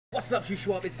What's up,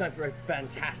 shuswap? It's time for a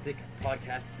fantastic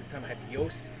podcast. This time I have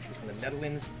Joost. He's from the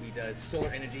Netherlands. He does solar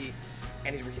energy,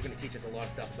 and he's going to teach us a lot of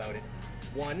stuff about it.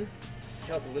 One,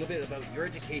 tell us a little bit about your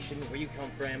education, where you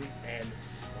come from, and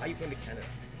why you came to Canada.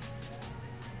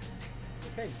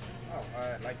 Okay, well,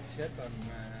 like you said,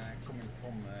 I'm coming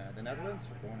from the Netherlands,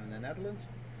 born in the Netherlands.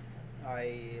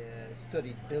 I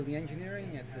studied building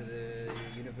engineering at the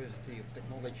University of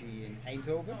Technology in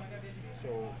Eindhoven.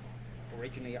 So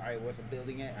originally I was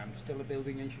I'm still a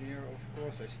building engineer, of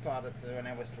course. I started when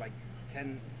I was like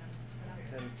 10,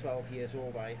 12 years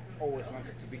old. I always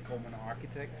wanted to become an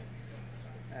architect.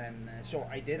 And so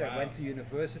I did. Wow. I went to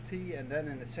university, and then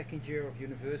in the second year of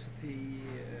university,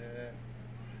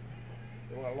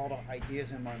 there were a lot of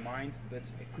ideas in my mind, but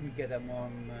I couldn't get them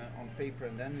on paper.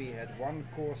 And then we had one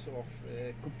course of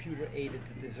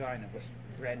computer-aided design. It was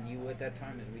brand new at that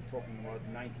time, and we're talking about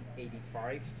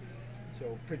 1985.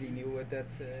 So pretty new at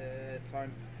that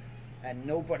time, and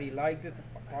nobody liked it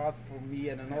apart from me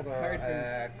and another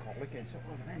colleague. And so,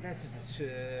 oh man, that's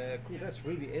cool. That's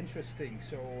really interesting.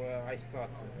 So I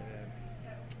started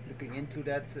looking into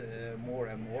that more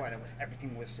and more, and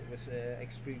everything was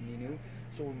extremely new.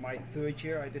 So in my third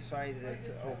year, I decided that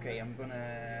okay, I'm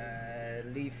gonna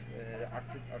leave the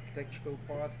architectural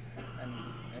part and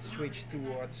switch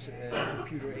towards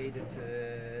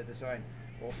computer-aided design.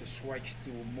 Also switched to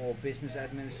more business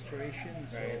administration,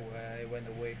 so I went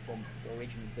away from the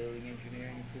original building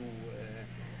engineering to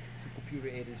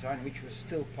computer-aided design, which was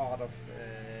still part of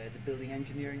the building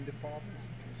engineering department.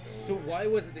 So why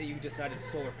was it that you decided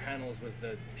solar panels was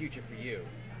the future for you?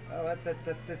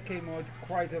 That came out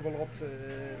quite a lot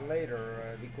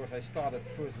later, because I started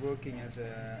first working as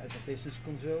a business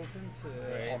consultant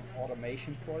on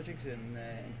automation projects in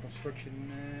construction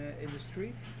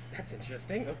industry. That's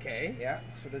interesting. Okay. Yeah,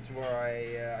 so that's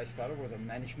where I started. Was a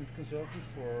management consultant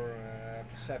for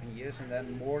 7 years, and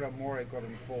then more and more I got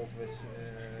involved with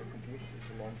computers. It's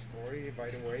a long story, by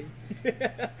the way.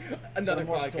 Another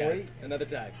podcast, story. Another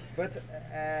time. But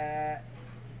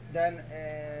then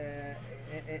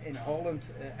in Holland,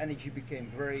 energy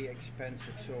became very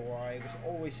expensive, so I was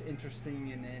always interested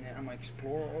I'm an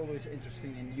explorer, always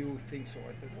interested in new things. So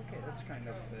I thought, okay, that's kind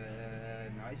of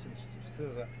nice. And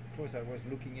first I was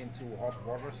looking into hot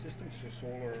water systems, so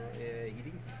solar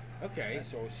heating. Okay.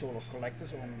 So solar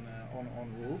collectors on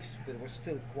roofs, but it was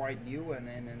still quite new and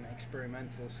in an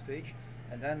experimental stage.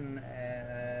 And then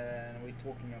we're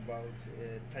talking about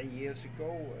 10 years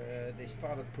ago, they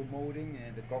started promoting,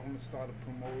 the government started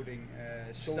promoting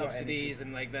solar subsidies energy.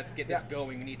 And like, let's get this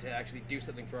going. We need to actually do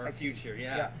something for our future.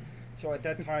 Yeah. So at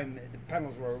that time, the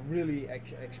panels were really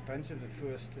expensive. The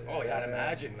first. Oh yeah, I'd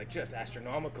imagine, like just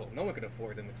astronomical. No one could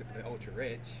afford them except for the ultra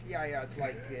rich. Yeah, it's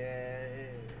like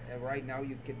right now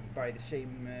you can buy the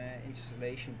same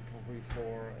installation probably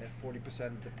for 40%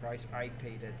 of the price I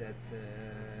paid at that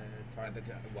time.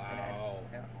 Wow.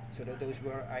 So those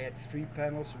were, I had 3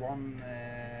 panels, one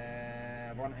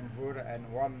inverter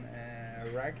and one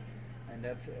rack. And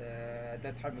that at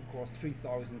that time it cost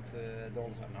 $3,000,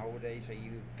 and nowadays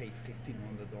you pay $1,500,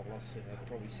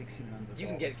 probably $1,600. You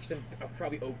can get some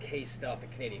probably okay stuff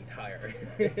at Canadian Tire.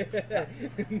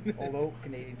 Although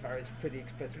Canadian Tire is pretty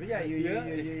expensive, but yeah,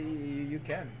 you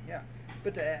can, yeah.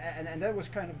 But and that was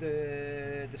kind of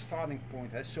the starting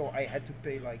point. So I had to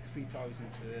pay like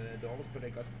 $3,000, but I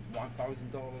got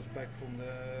 $1,000 back from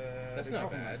the That's the not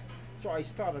government. bad. So I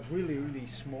started really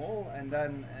small, and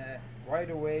then right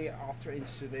away after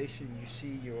installation, you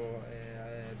see your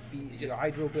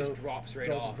hydro bill just drops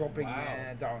dropping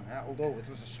wow. down. Although it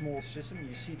was a small system,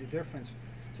 you see the difference.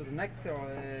 So the next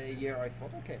year I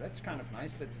thought, okay, that's kind of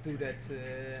nice. Let's do that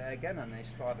again, and I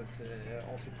started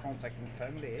also contacting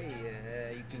family.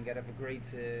 Hey, you can get a great.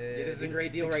 This is a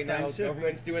great deal right now.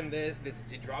 Government's doing this.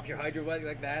 It drops your hydro bill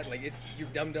like that. Like you're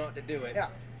dumb not to do it. Yeah.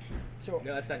 So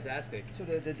no, that's fantastic. So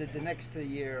the next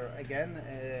year again,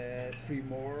 3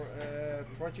 more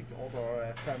projects.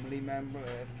 Other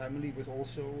family was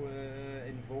also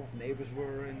involved. Neighbors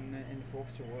were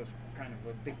involved. So it was kind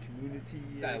of a big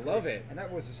community. I love it. And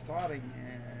that was the starting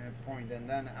point. And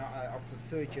then after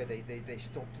the third year, they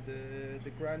stopped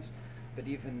the grants. But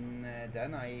even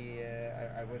then,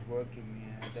 I was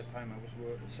working at that time. I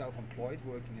was self-employed,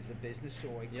 working as a business, so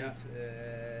I could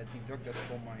deduct that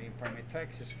from my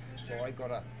taxes. So I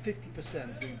got a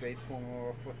 50% rebate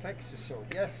for taxes. So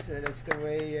yes, that's the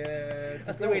way.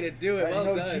 That's the way to do it. Well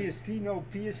no done. GST, no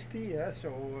PST. Yeah,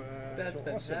 so that's so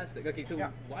fantastic. Awesome. Okay, so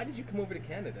why did you come over to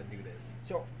Canada to do this?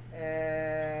 So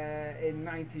in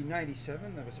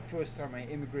 1997, that was the first time I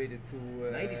immigrated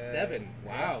to. 97.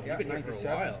 Wow, you've been here for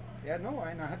a while. Yeah, no,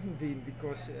 I haven't been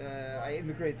because I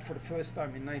immigrated for the first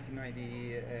time in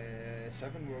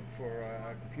 1997. Worked for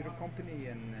a computer company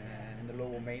in the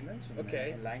Lower Mainlands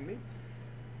Okay. in Langley,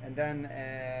 and then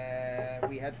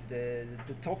we had the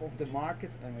top of the market,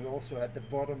 and we also had the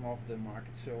bottom of the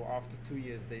market. So after 2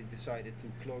 years, they decided to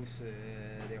close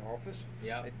their office.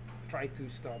 Yeah. I tried to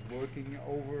start working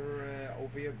over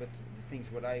here, but the things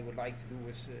what I would like to do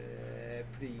was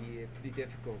pretty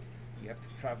difficult. You have to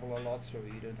travel a lot, so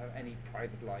you don't have any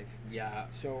private life. Yeah.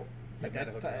 So Like at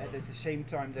hotels. the same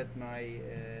time that my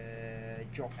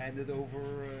job ended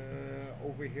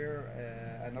over here,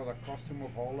 another customer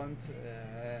of Holland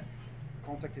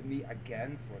contacted me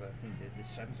again for I think the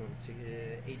seventh or the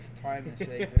eighth time and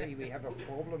said, "Hey, we have a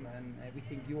problem, and we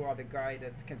think you are the guy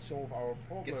that can solve our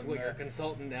problem. Guess what? You're a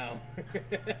consultant now.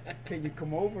 Can you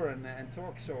come over and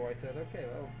talk?" So I said, "Okay,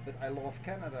 well, but I love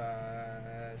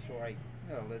Canada," so I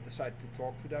decided to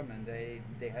talk to them, and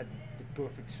they had the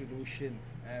perfect solution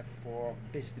for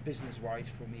business-wise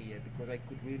for me because I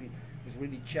could really was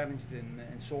really challenged in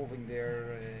solving their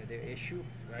issue.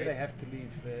 Right. But I had to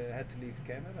leave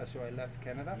Canada, so I left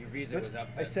Canada. Your visa But was up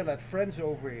I then. still had friends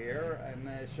over here, and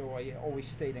so I always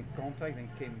stayed in contact and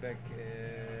came back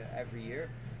every year.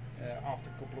 After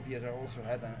a couple of years, I also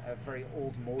had a very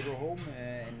old motorhome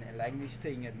in Langley,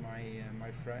 staying at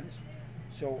my friends.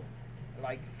 So,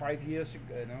 like 5 years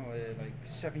ago, no, like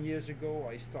 7 years ago,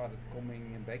 I started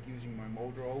coming back using my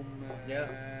motorhome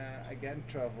again.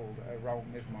 Traveled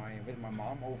around with my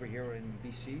mom over here in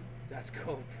BC. That's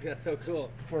cool. That's so cool.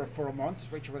 For a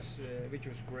month, which was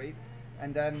great.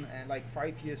 And then, like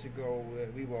 5 years ago,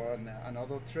 we were on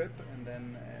another trip, and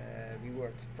then we were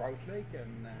at Trout Lake,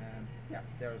 and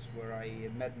there's where I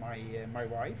met my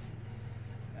wife.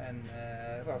 And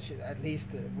well, at least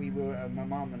we were my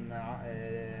mom and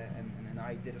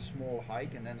I did a small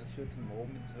hike, and then at a certain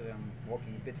moment I'm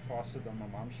walking a bit faster than my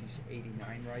mom. She's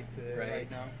 89 right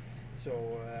now. So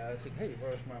I said, "Hey,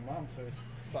 where's my mom?" So I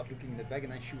started looking in the bag,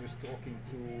 and then she was talking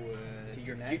to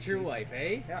your Nancy. future wife,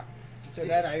 eh? Yeah. So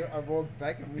then I walked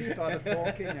back, and we started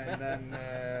talking, and then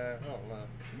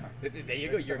there you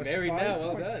go. You're married now.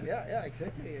 Well done. Yeah,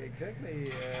 exactly. So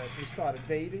we started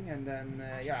dating, and then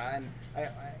and I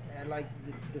like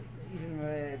even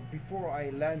before I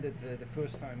landed the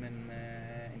first time in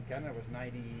Canada, was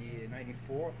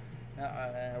 94. I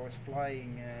was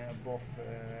flying above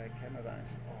Canada, and I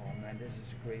said, "Oh man, this is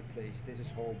a great place. This is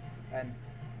home." And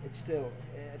it's still,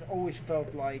 it always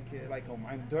felt like home.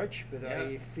 I'm Dutch, but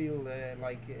I feel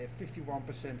like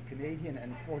 51% Canadian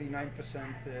and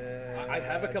 49%. I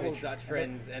have a couple of Dutch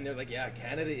friends, and they're like, "Yeah,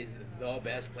 Canada is the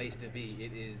best place to be.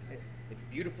 It is. It's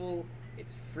beautiful.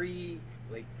 It's free.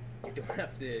 Like you don't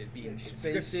have to be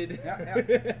conscripted."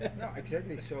 No,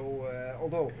 exactly. So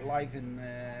although life in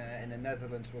the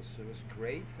Netherlands was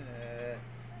great.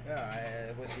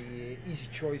 It was an easy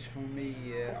choice for me.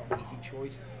 Easy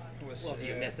choice. Well, do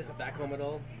you miss it back home at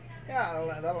all? Yeah,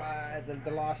 well,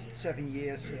 the last 7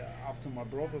 years after my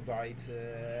brother died,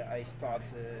 I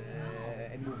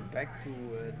moved back to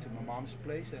my mom's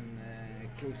place and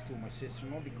close to my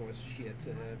sister-in-law because she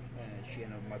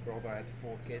and my brother had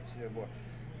 4 kids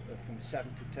from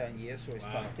 7 to 10 years. So I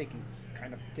started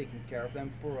taking care of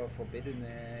them for a bit in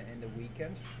the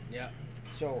weekends. Yeah.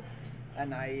 So.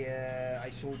 And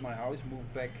I sold my house,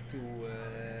 moved back to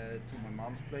my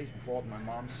mom's place, bought my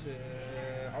mom's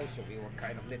house, so we were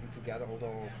kind of living together.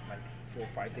 Although like 4 or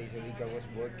 5 days a week I was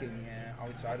working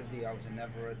outside of the house and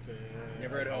never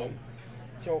at home.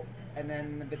 So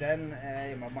but then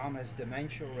my mom has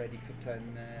dementia already for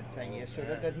 10 years, so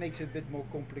that makes it a bit more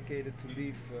complicated to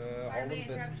leave Holland. But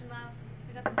we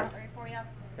got some cutlery for you.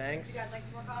 Thanks. Would you guys like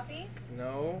some more coffee?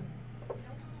 No.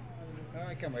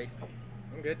 I can wait.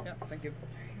 I'm good. Yeah, thank you.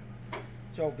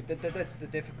 So, but that's the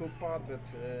difficult part. But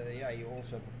you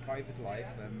also have a private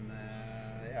life, and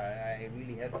I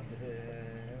really had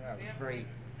very.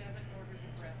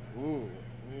 Ooh,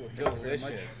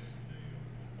 delicious.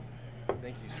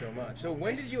 Thank you so much. So,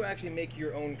 when did you actually make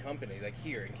your own company, like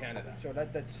here in Canada? So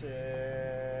that's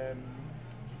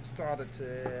started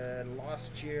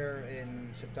last year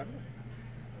in September.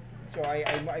 So I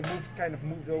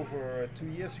moved over 2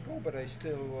 years ago, but I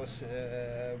still was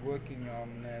working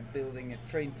on building a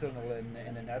train tunnel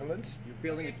in the Netherlands. You're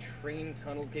building a train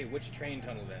tunnel? Okay, which train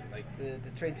tunnel then? Like the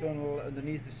train tunnel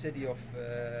underneath the city of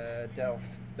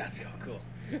Delft. That's so cool.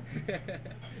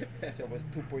 So it was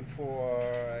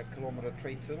 2.4 kilometer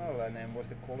train tunnel, and then was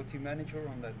the quality manager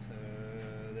on that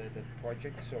that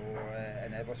project. So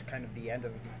and that was kind of the end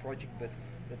of the project, but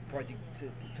the project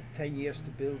took 10 years to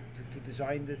build, to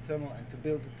design the tunnel and to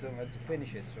build the tunnel and to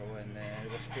finish it. So and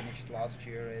it was finished last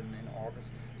year in August.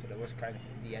 So that was kind of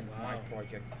the end of my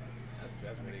project.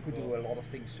 That's And really I could cool. do a lot of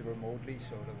things remotely,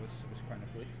 so that was kind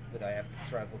of good. But I have to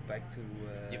travel back to.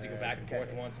 You have to go back and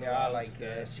forth once in a yeah, while, like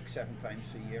just, 6-7 times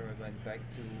a year. I went back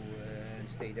to and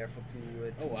stayed there for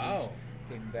two Oh, wow. weeks.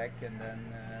 Came back and then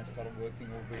started working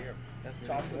over here. That's So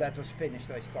really after cool. that was finished,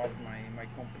 I started my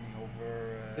company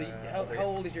over. So how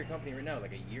old is your company right now?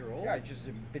 Like a year old? Yeah, just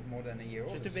a bit more than a year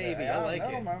old. Just a So, baby, yeah, I like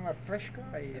no, it. I'm a fresh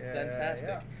guy. That's fantastic.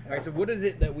 Yeah. All right, so what is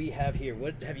it that we have here?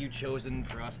 What have you chosen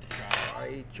for us to try?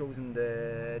 I chosen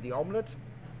the omelette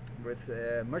with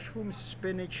mushrooms,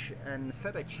 spinach, and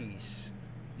feta cheese.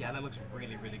 Yeah, that looks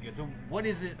really, really good. So what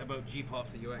is it about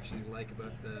G-Pops that you actually like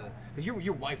about the... Because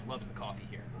your wife loves the coffee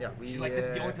here. Yeah, She's like, this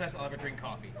is the only place I'll ever drink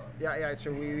coffee. Yeah.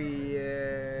 So we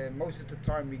most of the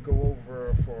time we go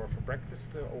over for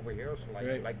breakfast over here. So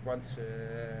like once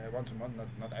a month,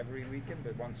 not every weekend,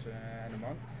 but once in a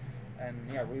month. And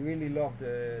yeah, we really love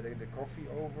the coffee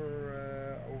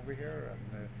over here.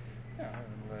 And,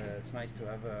 it's nice to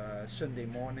have a Sunday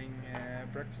morning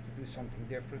breakfast to do something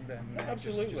different than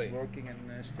Absolutely. just working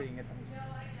and staying at home.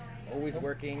 Always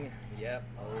working. Yep,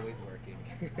 always working.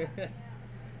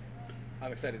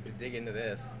 I'm excited to dig into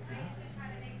this.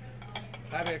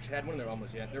 I haven't actually had one of their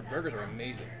omelets yet. Their burgers are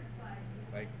amazing.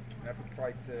 Like Never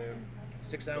tried.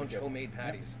 6-ounce yeah. homemade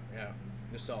patties. Yeah,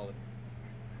 they're solid.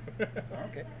 Okay,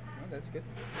 well, that's good.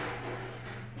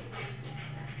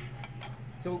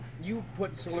 So you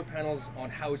put solar panels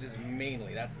on houses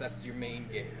mainly. That's your main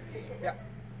gig. Yeah.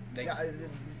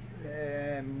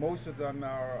 Like, Most of them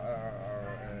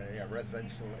are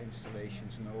residential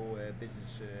installations, no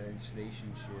business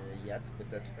installations yet,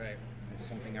 but that's right.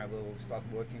 something I will start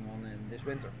working on in this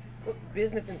winter. Well,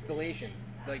 business installations,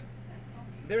 like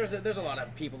there's a lot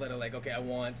of people that are like, okay, I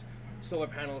want solar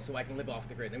panels so I can live off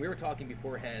the grid. And we were talking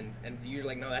beforehand, and you're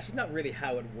like, no, that's just not really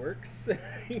how it works.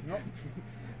 No.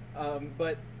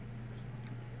 But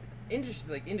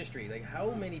industry, like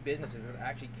how many businesses would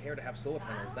actually care to have solar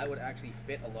panels that would actually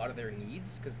fit a lot of their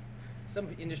needs? Because some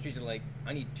industries are like,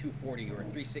 I need 240 or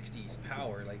 360s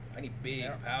power, like I need big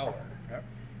power. Yeah.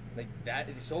 Like that,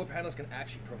 solar panels can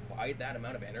actually provide that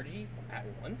amount of energy at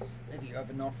once. If you have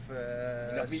enough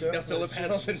enough solar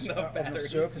panels and enough enough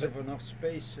batteries. surface of enough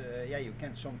space, yeah, you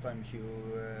can. Sometimes you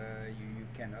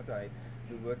cannot. I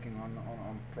do working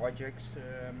on projects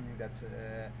that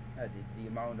the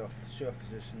amount of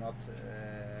surface is not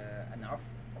enough,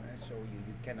 so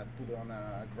you cannot put on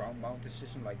a ground mounted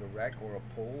system like a rack or a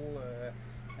pole,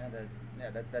 and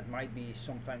that might be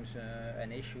sometimes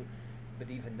an issue. But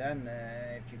even then,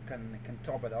 if you can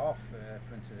top it off,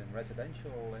 for instance, in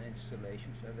residential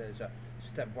installations, there's a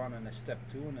step 1 and a step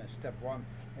 2, and a step 1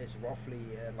 is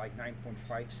roughly like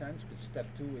 9.5 cents, but step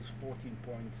 2 is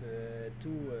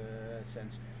 14.2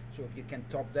 cents. So if you can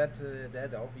top that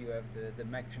off, you have the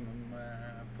maximum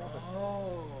profit.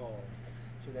 Oh.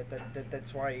 So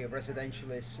that's why residential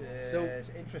is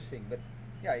interesting. But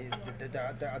yeah,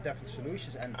 there are different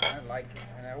solutions, and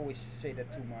I always say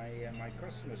that to my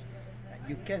customers.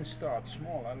 You can start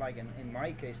small. Like in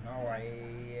my case now,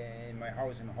 in my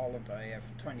house in Holland, I have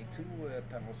 22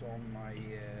 panels on my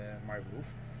roof.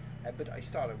 But I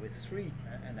started with 3,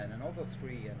 and then another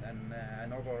 3, and then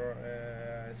another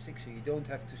 6. So you don't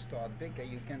have to start big.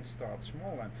 You can start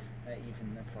small, and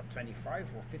even for 25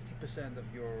 or 50% of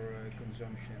your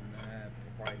consumption,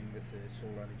 providing with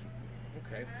solar energy.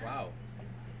 Okay. Wow.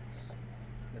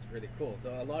 That's really cool. So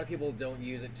a lot of people don't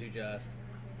use it to just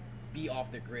be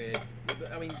off the grid.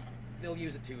 I mean, they'll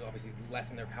use it to obviously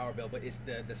lessen their power bill, but it's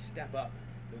the step up,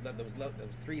 those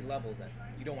 3 levels that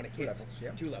you don't want to hit. 2 levels,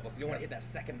 yeah. 2 levels. You don't want to hit that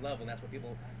second level, and that's what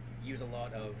people use a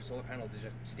lot of solar panels to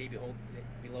just stay below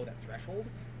that threshold.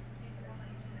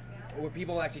 Or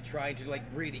people actually trying to like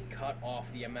really cut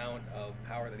off the amount of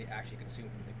power that they actually consume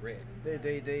from the grid.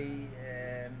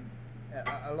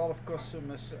 A lot of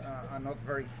customers are not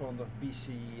very fond of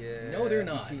BC. No, they're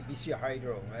not. BC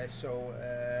hydro. So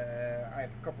I have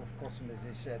a couple of customers.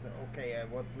 They said, okay, I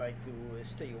would like to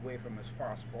stay away from as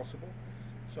far as possible.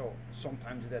 So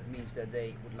sometimes that means that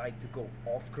they would like to go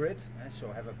off grid. So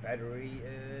have a battery.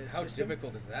 How system.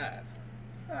 difficult is that?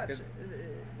 Because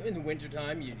in the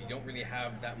wintertime, you don't really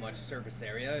have that much surface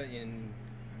area.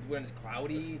 When it's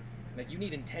cloudy, like you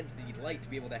need intensity light to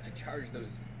be able to actually charge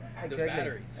those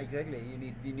batteries. Exactly.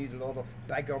 You need a lot of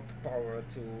backup power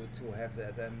to have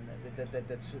that, and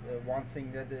that's one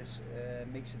thing that is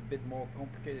makes it a bit more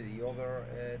complicated. The other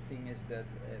thing is that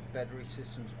battery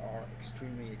systems are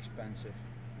extremely expensive.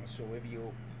 So if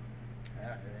you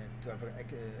To have a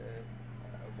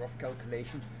rough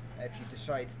calculation, if you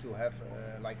decide to have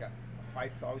like a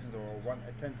 5,000 or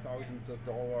 $10,000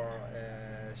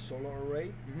 solar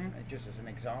array, just as an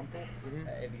example,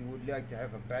 if you would like to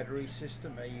have a battery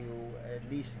system, you at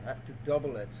least have to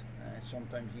double it,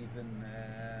 sometimes even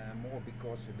more,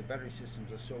 because the battery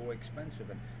systems are so expensive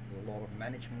and there's a lot of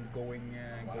management going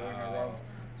around.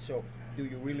 So, do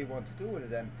you really want to do it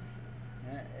then?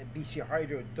 BC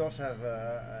Hydro does have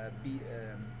a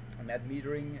net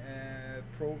metering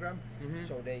program,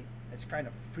 so it's kind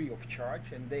of free of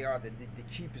charge, and they are the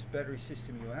cheapest battery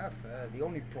system you have. The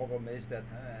only problem is that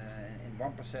in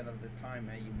 1% of the time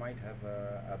you might have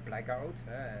a blackout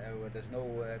where there's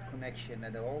no connection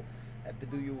at all.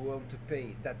 But do you want to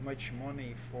pay that much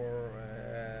money for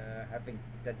having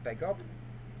that backup?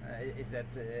 Is that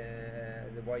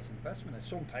the wise investment? And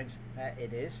sometimes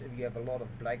it is, if you have a lot of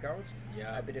blackouts.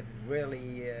 But if it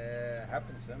really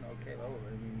happens, then okay, well,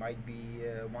 it might be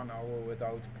 1 hour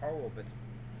without power, but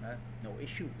no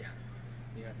issue.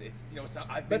 It's so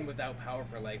I've been without power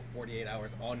for like 48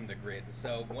 hours on the grid,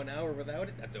 so 1 hour without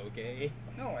it, that's okay.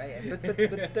 No, but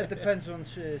that depends on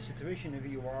situation. If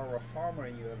you are a farmer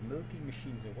and you have milking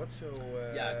machines or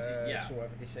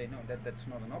whatsoever, they say no, that's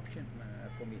not an option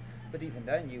for me. But even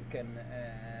then, you can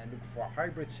look for a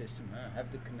hybrid system, have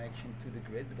the connection to the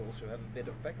grid, but also have a bit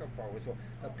of backup power. So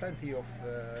there are plenty of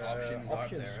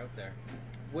options out there.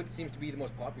 What seems to be the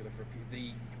most popular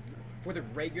for the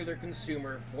regular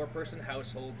consumer, 4-person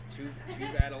household, two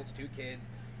adults, 2 kids?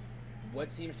 What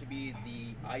seems to be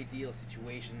the ideal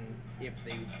situation if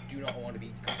they do not want to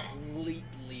be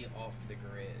completely off the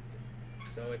grid?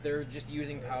 So if they're just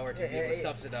using power to be able to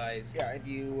subsidize. If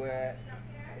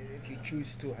you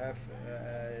choose to have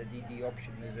the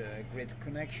option is a grid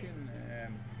connection.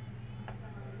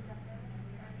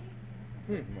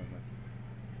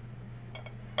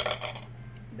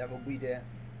 That will be the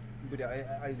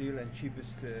ideal and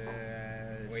cheapest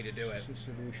way to do it.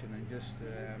 Solution, and just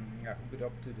hook it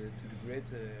up to the grid.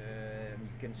 You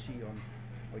can see on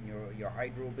your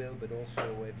hydro bill, but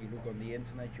also if you look on the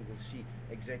internet, you will see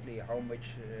exactly how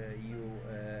much you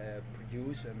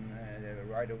produce, and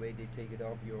right away they take it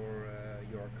off your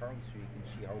account, so you can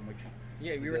see how much.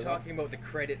 We were talking about the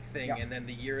credit thing, and then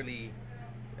the yearly.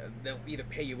 They'll either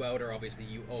pay you out, or obviously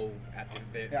you owe at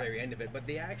the very end of it. But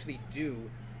they actually do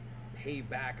pay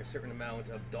back a certain amount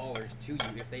of dollars to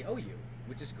you if they owe you,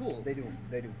 which is cool. They do.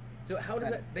 So how does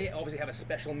that? They obviously have a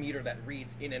special meter that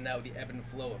reads in and out the ebb and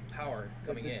flow of power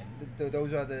coming in.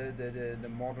 Those are the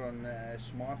modern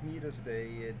smart meters.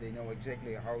 They know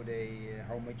exactly how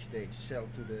much they sell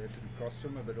to the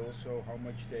customer, but also how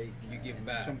much they give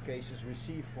back. In some cases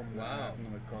receive from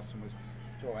the customers.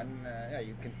 So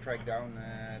you can track down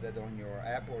that on your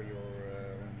app or on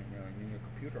your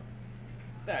computer.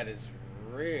 That is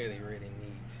really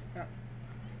neat.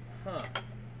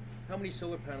 How many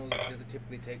solar panels does it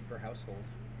typically take per household?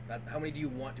 How many do you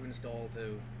want to install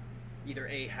to either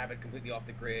A, have it completely off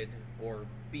the grid, or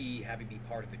B, have it be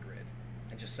part of the grid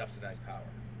and just subsidize power?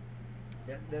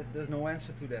 There's no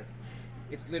answer to that.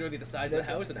 It's literally the size of the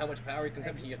house and how much power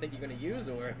consumption you think you're going to use,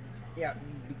 or? Yeah,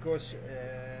 because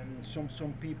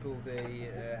some people they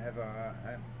have for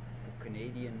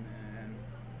Canadians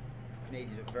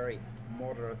a very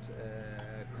moderate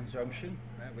consumption,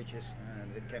 which is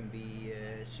it can be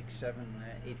 6, 7,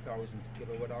 8,000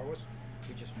 kilowatt hours,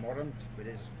 which is modern, but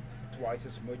is twice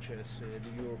as much as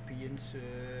the Europeans.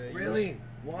 Really? Use.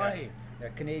 Why?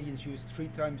 Canadians use 3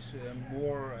 times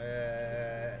more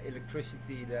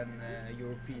electricity than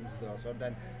Europeans does, or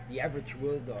than the average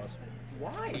world does.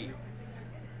 Why?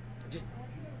 Just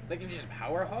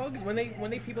power hogs? When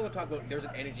people talk about there's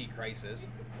an energy crisis,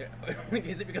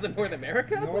 is it because of North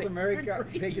America? North America,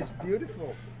 big is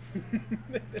beautiful.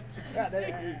 That's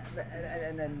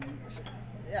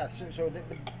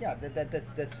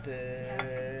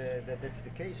the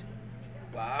case.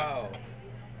 Wow,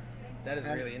 that is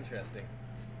really interesting.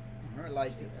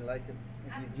 Like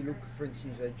if you look, for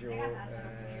instance, at your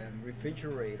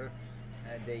refrigerator,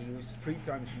 they use 3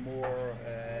 times more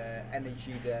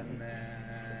energy than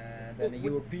a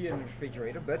European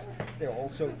refrigerator, but they're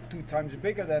also 2 times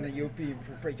bigger than a European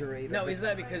refrigerator. Now, is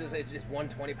that because it's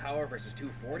 120 power versus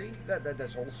 240?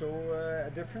 That's also a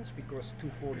difference, because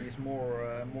 240 is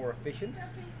more efficient,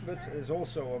 but it's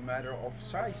also a matter of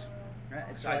size.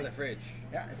 It's size of the fridge.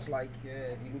 Yeah, it's like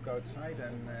if you look outside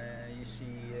and you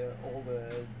see all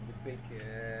the big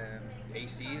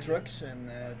ACs trucks and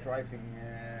driving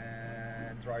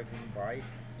driving by.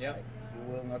 Yeah. You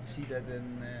will not see that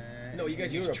in. No, you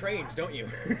guys use Europe. trains, don't you?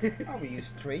 Oh, we use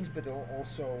trains, but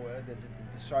also the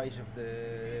size of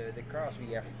the cars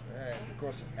we have,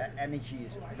 because energy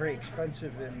is very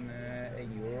expensive in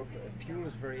Europe. Fuel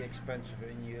is very expensive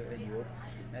in Europe,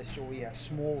 and so we have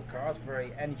small cars,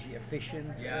 very energy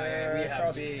efficient. Yeah, we have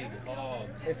cars. big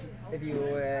hogs. If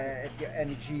your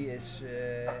energy is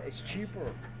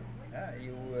cheaper,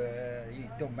 you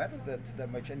don't matter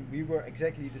that much. And we were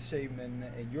exactly the same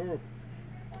in Europe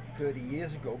 30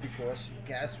 years ago, because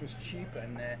gas was cheap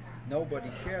and nobody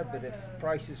cared. But if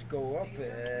prices go up,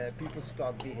 people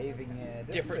start behaving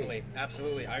Differently.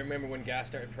 Absolutely. I remember when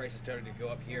prices started to go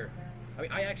up here. I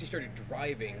mean, I actually started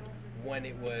driving when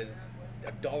it was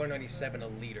 $1.97 a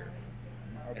liter.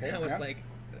 Okay, And that was yeah. like,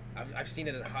 I've seen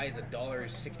it as high as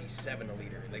 $1.67 a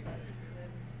liter. Like,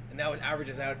 and now it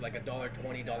averages out like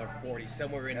 $1.20, $1.40,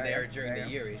 somewhere in Yeah, there yeah, during yeah, the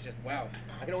yeah. year. It's just wow.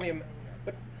 I can only.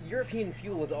 But European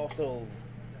fuel is also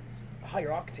higher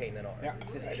octane than ours. Yeah,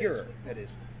 It's it purer, is. It is.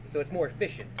 so it's more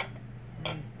efficient.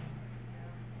 At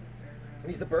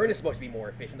least the burn is supposed to be more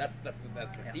efficient. That's the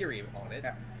Yeah. theory on it.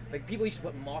 Yeah. Like people used to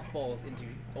put mothballs into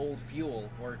old fuel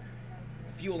or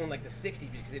fuel in like the 60s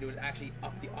because it would actually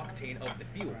up the octane of the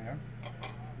fuel. Yeah.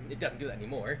 It doesn't do that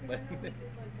anymore. But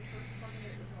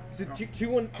so No.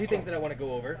 two things that I want to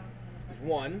go over is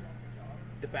one,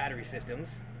 the battery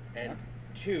systems, and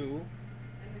two,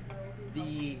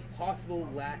 the possible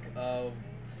lack of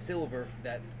silver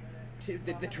that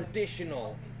the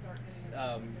traditional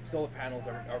solar panels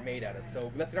are made out of.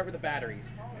 So let's start with the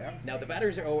batteries. Yeah. Now the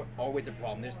batteries are always a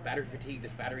problem. There's battery fatigue,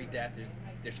 there's battery death,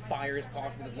 there's fires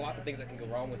possible. There's lots of things that can go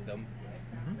wrong with them,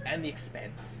 and the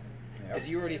expense. Yeah. Because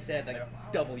you already said like Yeah.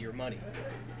 double your money.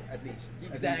 At least.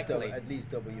 Exactly. At least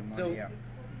double your money. So Yeah.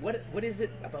 what is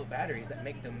it about batteries that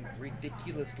make them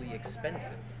ridiculously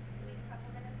expensive?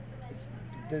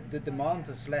 The demand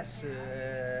is less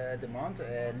demand.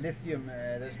 Lithium,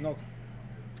 there's not.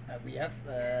 We have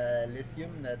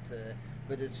lithium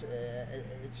but it's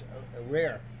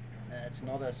rare. It's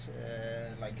not as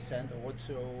like sand or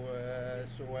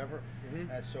whatsoever.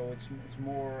 So it's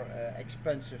more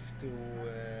expensive to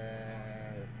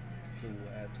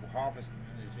harvest.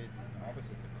 Is it harvest?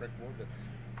 Is the correct word? But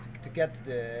to get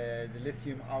the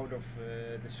lithium out of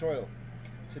the soil.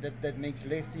 So that makes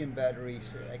lithium batteries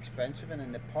expensive, and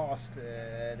in the past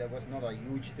there was not a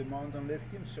huge demand on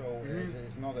lithium, so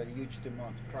there's not a huge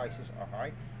demand. Prices are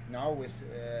high. Now with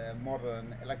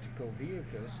modern electrical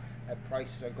vehicles,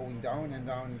 prices are going down and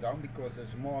down and down because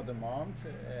there's more demand,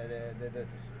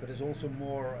 but there's also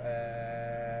more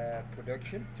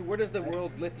production. So where does the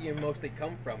world's lithium mostly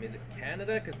come from? Is it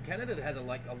Canada? Because Canada has a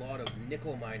lot of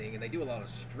nickel mining, and they do a lot of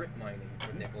strip mining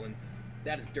for nickel, and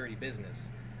that is dirty business.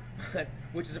 But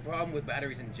which is a problem with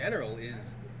batteries in general,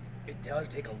 is it does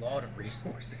take a lot of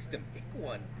resources to make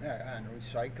one. Yeah, and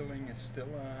recycling is still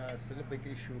a big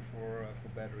issue for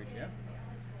batteries. Yeah.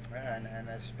 And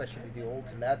especially the old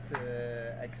lead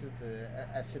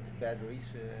acid batteries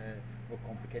were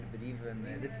complicated, but even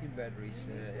lithium batteries,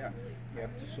 you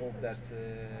have to solve that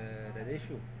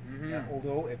issue. Yeah,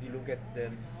 although if you look at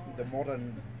the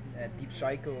modern deep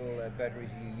cycle batteries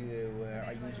you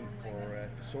are using for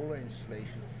solar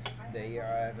installations, they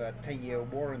have a 10-year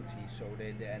warranty, so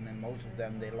and then most of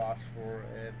them they last for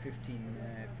 15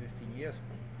 years.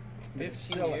 But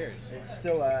 15 years. It's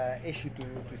still an issue to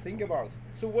think about.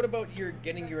 So what about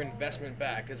getting your investment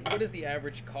back? Because what is the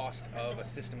average cost of a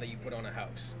system that you put on a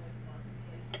house?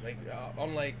 Like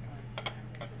on like,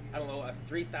 I don't know, a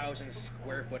 3,000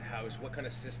 square foot house, what kind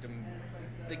of system?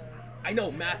 Like, I know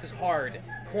math is hard,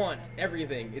 quant,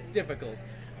 everything, it's difficult.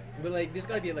 But like, there's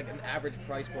got to be like an average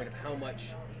price point of how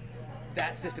much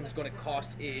that system is going to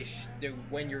cost-ish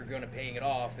when you're going to paying it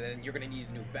off, and then you're going to need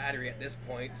a new battery at this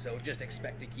point, so just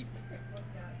expect to keep.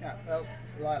 Yeah, well,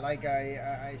 like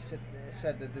I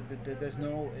said that there's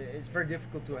no. It's very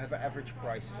difficult to have average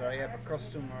prices. I have a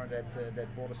customer that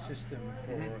bought a system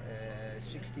for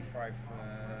 $6,500,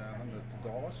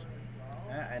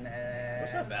 and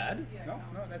That's not bad. No,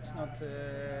 that's not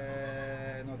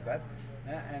bad.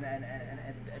 And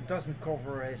it doesn't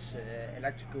cover his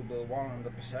electrical bill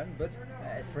 100%, but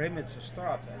for him it's a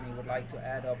start, and he would like to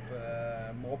add up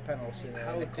more panels in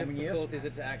the coming years. How difficult is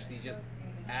it to actually just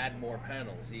add more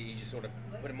panels? You just sort of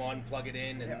put them on, plug it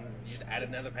in, and you just add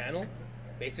another panel,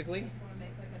 basically?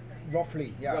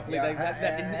 Roughly, yeah. Roughly, yeah. like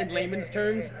that in layman's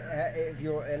terms? If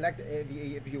your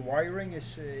if your wiring is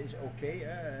okay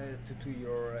to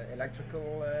your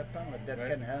electrical panel that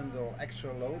can handle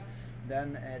extra load,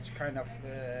 then it's kind of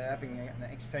having an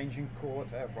extension cord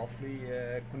roughly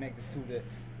connected to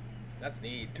That's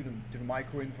neat. to the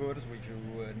micro inverters,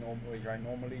 which I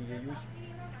normally use.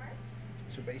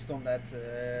 So based on that,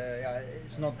 yeah,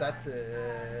 it's not that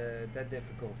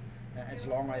difficult. As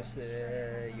long as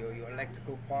your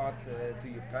electrical part to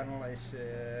your panel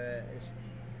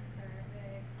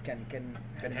can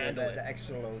handle it. the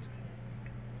extra load.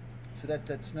 So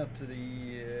that's not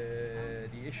the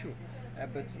issue.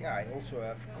 But yeah, I also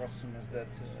have customers that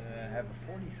have a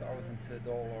 $40,000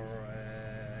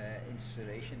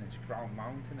 installation. It's ground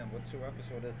mounted and whatsoever.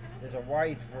 So there's a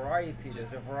wide variety.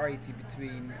 There's a variety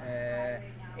between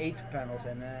 8 panels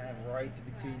and a variety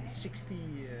between 60.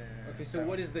 Okay, so panels.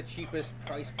 what is the cheapest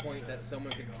price point that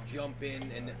someone could jump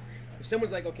in and if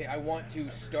someone's like, okay, I want to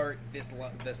start this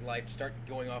life, start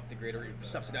going off the grid or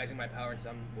subsidizing my power in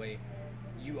some way,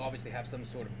 you obviously have some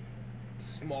sort of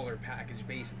smaller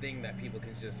package-based thing that people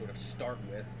can just sort of start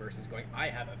with versus going, I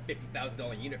have a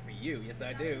 $50,000 unit for you. Yes,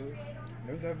 I do.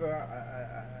 Don't have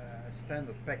a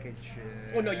standard package.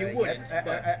 Oh no, you wouldn't.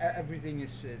 But everything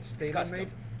is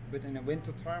tailor-made. But in the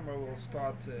winter time, I will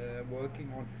start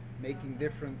working on making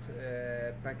different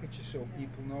packages so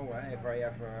people know if I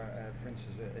have, for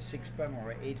instance, a 6-panel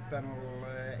or an 8-panel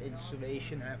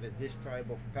installation with this type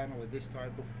of panel, with this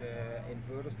type of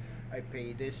inverters, I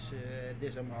pay this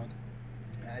amount.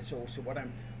 So what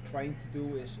I'm trying to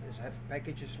do is have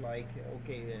packages like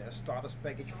a starter's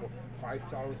package for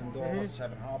 $5,000,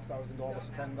 $7,500,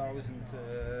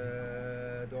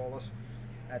 $10,000.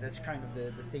 That's kind of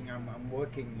the thing I'm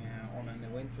working on in the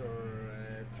winter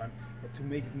time, to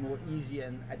make it more easy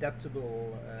and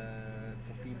adaptable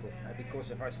for people.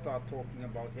 Because if I start talking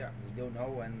about, we don't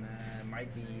know, and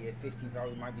might be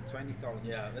 15,000, might be 20,000.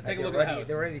 yeah, let's take a look at the house.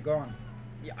 They're already gone.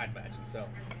 Yeah, I'd imagine so.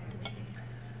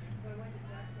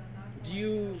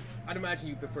 I'd imagine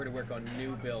you prefer to work on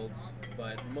new builds,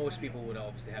 but most people would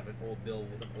obviously have an old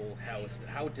build with an old house.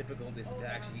 How difficult is it to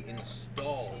actually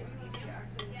install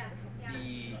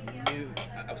the new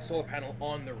solar panel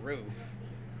on the roof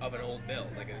of an old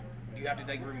build? Like, do you have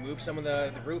to remove some of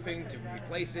the roofing to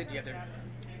replace it? Do you have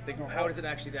to? How does it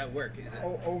actually work? Is it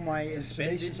all my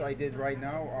suspended? installations I did right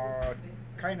now are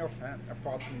kind of,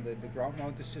 apart from the ground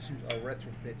mounted systems, are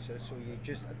retrofits. So you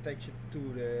just attach it to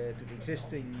the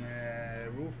existing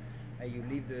roof, and you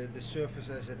leave the surface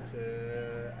as it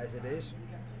is.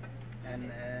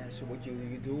 And so what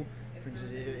you do, for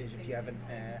instance, is if you have an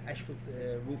asphalt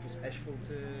roof with asphalt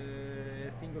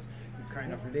shingles, you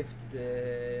kind of lift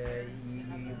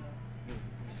you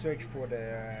search for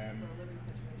the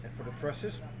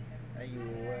trusses.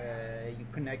 You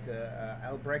connect a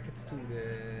L bracket to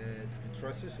the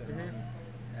trusses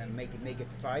and make it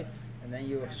tight, and then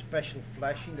you have special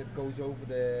flashing that goes over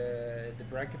the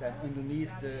bracket and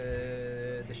underneath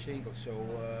the shingle. So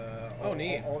all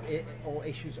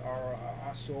issues are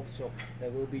solved. So there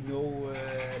will be no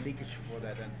leakage for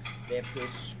that, and they have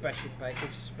this special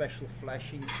package, special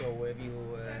flashing. So if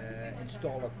you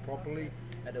install it properly,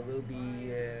 there will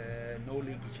be no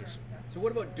leakages. So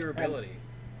what about durability?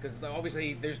 Because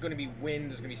obviously there's going to be wind,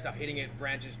 there's going to be stuff hitting it,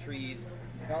 branches, trees,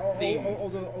 things, all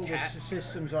the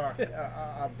systems are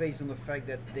based on the fact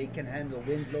that they can handle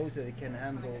wind loads, that they can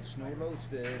handle snow loads.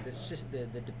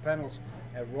 The panels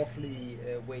roughly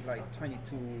weigh like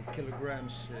 22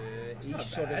 kilograms each,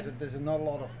 so there's not a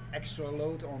lot of extra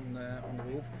load on the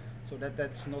roof. So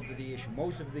that's not the issue.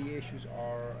 Most of the issues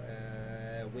are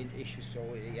wind issues, so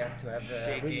you have to have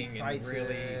really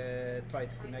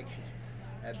tight connections.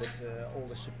 But all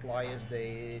the suppliers,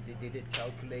 they did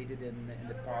calculate it in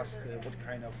the past what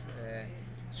kind of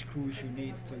screws you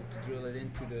need to drill it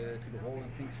into the hole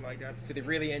and things like that. So they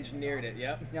really engineered it,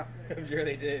 yeah? Yeah. I'm sure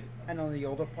they did. And on the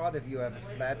other part, if you have a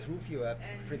flat roof, you have,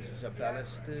 for instance, a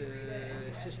ballast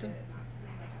system.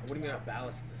 What do you mean a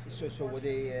ballast system? So what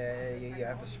you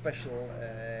have a special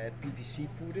PVC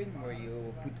footing where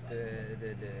you put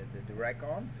the rack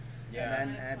on. Yeah.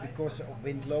 And then because of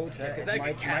wind loads, because that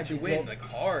can catch wind like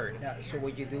hard. Yeah. So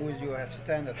what you do is you have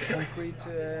standard concrete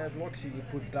blocks. And you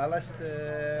put ballast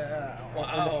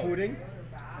on the footing,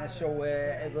 so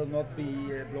it will not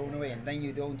be blown away. And then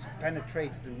you don't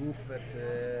penetrate the roof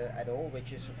at all,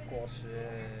 which is of course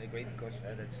great because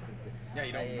that's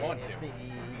you don't want to.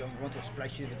 You don't want to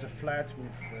splash it. It's a flat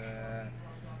roof.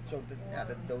 So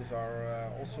those are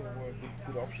also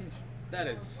good options. That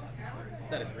is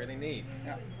really neat.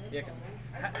 Yeah. Yeah, because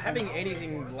having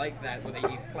anything like that with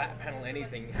a flat panel,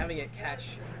 having it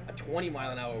catch a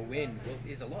 20-mile-an-hour wind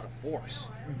is a lot of force,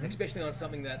 especially on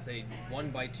something that's a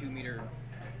 1 by 2 meter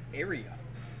area.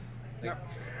 Like,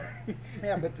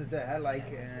 Yeah, but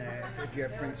if you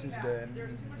have, for instance, the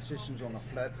systems on a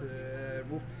flat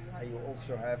roof, you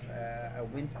also have a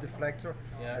wind deflector,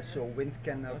 Yeah. so wind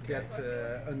cannot Okay.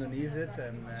 get underneath it.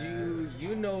 And do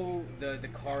you know the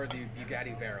car, the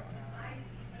Bugatti Veyron?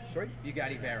 sorry?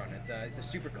 Bugatti Veyron. It's a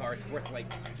supercar. It's worth like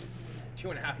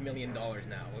 $2.5 million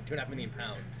now, or £2.5 million.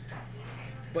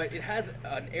 But it has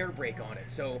an air brake on it,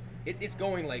 so it's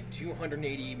going like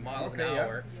 280 miles an Okay, yeah.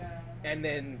 hour, and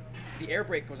then the air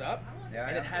brake goes up, Yeah,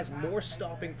 and yeah. it has more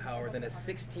stopping power than a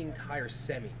 16-tire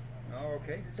semi. Oh,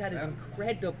 okay. That is Yeah.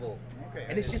 incredible. Okay,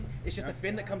 And it's yeah. just Yeah. a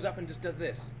fin that comes up and just does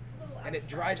this, and it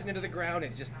drives it into the ground,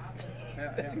 and it just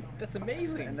Yeah, that's, yeah. that's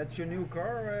amazing. And that's your new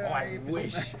car? Oh, I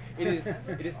wish. It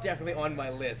is definitely on my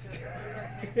list.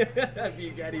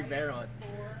 Bugatti Veyron.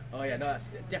 Oh yeah, no,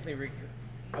 definitely.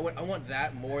 I want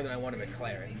that more than I want a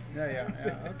McLaren. Yeah,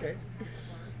 okay.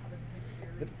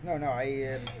 But no,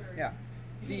 yeah.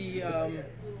 The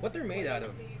what they're made out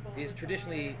of is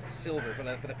traditionally silver for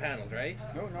the panels, right?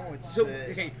 No, it's So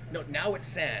okay, no, now it's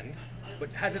sand, but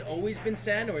has it always been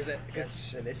sand, or is it it's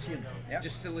silicium. Yeah.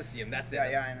 just silicium? That's it. Yeah,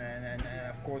 That's- and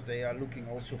of course they are looking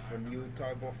also for new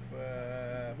type of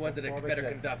Ones that are products better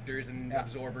that- conductors and Yeah.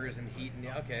 absorbers and heat and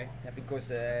yeah, okay. Yeah, because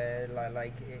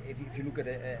if you look at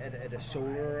a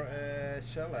solar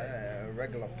cell, a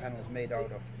regular panel is made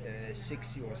out of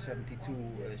 60 or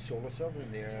 72 solar cells,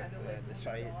 and they're the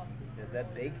size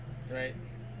that big. Right.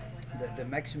 The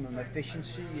maximum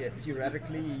efficiency,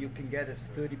 theoretically, you can get is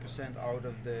 30% out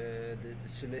of the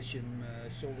silicium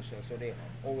solar cell. So they're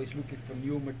always looking for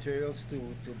new materials to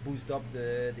boost up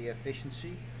the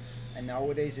efficiency. And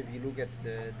nowadays, if you look at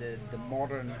the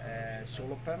modern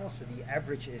solar panels, so the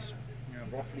average is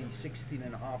roughly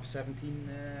 16.5,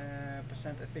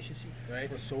 17% efficiency Right.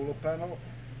 for a solar panel.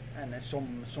 And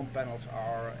some panels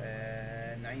are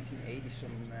 1980,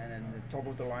 and the top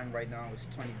of the line right now is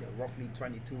roughly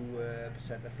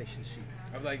 22% efficiency.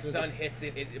 Of like So sun this- hits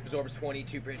it, it absorbs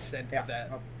 22% Yeah, of that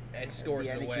of and stores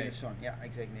the it energy away. in the sun. Yeah,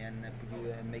 exactly, and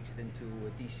makes it into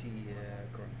a DC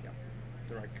current. Yeah,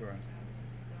 direct current.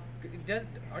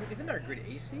 Isn't our grid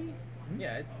AC?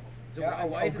 Yeah. It's, so Yeah,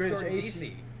 why our is it grid is stored in AC.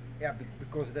 DC? Yeah,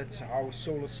 because that's how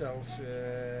solar cells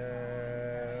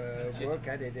work.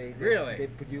 Really? They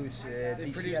produce They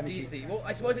DC produce energy. DC. Well,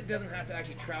 I suppose it doesn't have to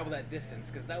actually travel that distance,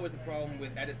 because that was the problem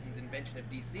with Edison's invention of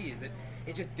DC, is that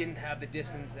it just didn't have the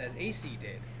distance as AC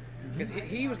did. Because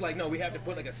he was like, no, we have to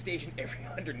put like a station every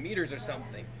 100 meters or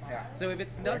something. Yeah. So if it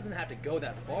doesn't have to go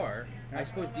that far, I Yeah.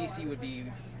 suppose DC would be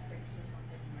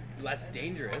less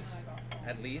dangerous,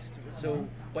 at least. So,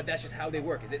 but that's just how they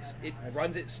work. Is it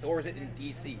runs it, stores it in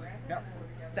DC. Yeah.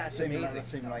 That's Same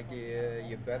amazing. like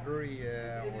your battery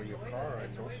or your car.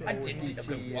 It's also I a didn't.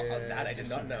 DC, That I did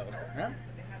not know. Huh?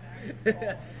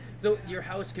 So your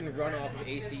house can run off of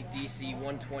AC, DC,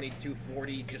 120,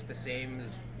 240, just the same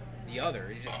as the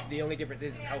other. It's just, the only difference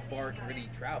is how far it can really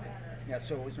travel. Yeah,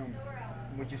 so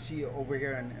what you see over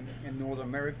here in North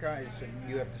America is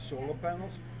you have the solar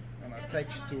panels, and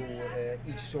attached to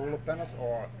each solar panels,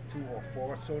 or 2 or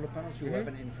 4 solar panels, you have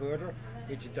an inverter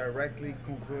which directly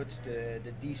converts the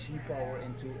DC power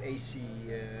into AC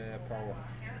power.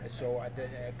 So at the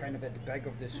kind of at the back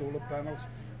of the solar panels,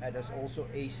 there's also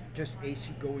just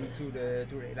AC going to the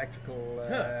electrical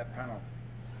panel.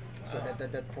 So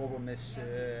that problem is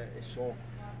solved.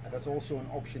 That's also an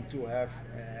option to have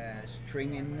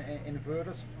string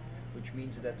inverters, which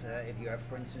means that if you have,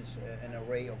 for instance, an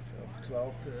array of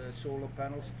 12 solar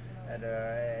panels, and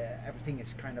everything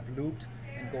is kind of looped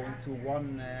and going to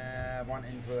one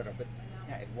inverter. But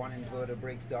yeah, if one inverter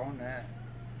breaks down,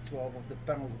 12 of the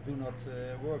panels do not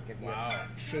work. If you have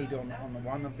shade on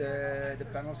one of the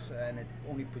panels and it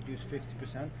only produces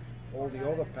 50%, all the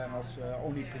other panels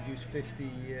only produce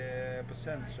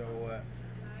 50%. So.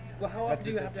 Well, how often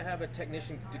do you have to have a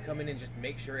technician to come in and just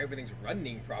make sure everything's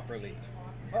running properly?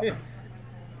 Well,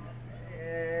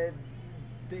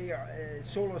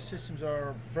 solar systems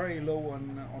are very low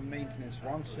on maintenance.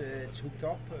 Once it's hooked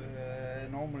up,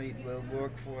 normally it will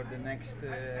work for the next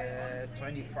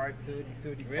 25, 30,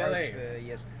 35 Really?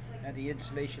 years. And the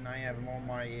installation I have on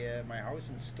my house,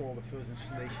 installed the first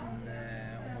installation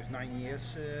almost 9 years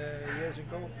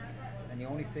ago. And the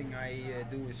only thing I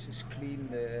do is clean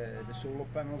the solar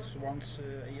panels once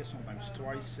a year, sometimes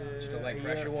twice Still a like year.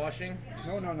 pressure washing?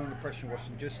 No, the pressure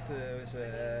washing, just with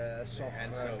a soft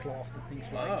Hand soap. cloth and things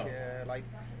Oh. like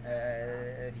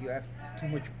if you have too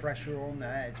much pressure on,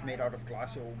 it's made out of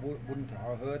glass, so it wouldn't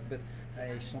hurt, but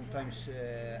sometimes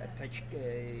attach,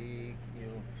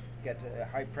 get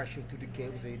high pressure to the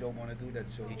cable, so you don't want to do that.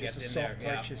 So It just gets a in there, soft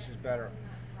yeah. touch is better.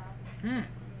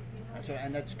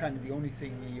 And that's kind of the only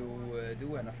thing you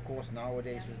do. And of course,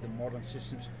 nowadays with the modern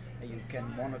systems, you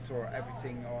can monitor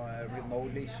everything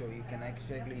remotely, so you can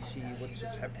exactly see what's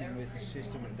happening with the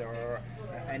system. If there are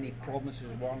any problems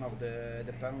with one of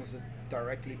the panels, that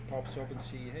directly pops up and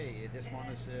see, hey, this one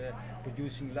is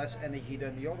producing less energy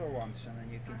than the other ones, and then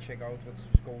you can check out what's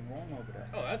going on over there.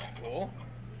 Oh, that's cool.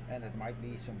 And it might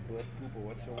be some bird poop or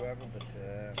whatsoever, but.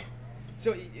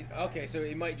 So okay, so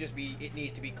it might just be it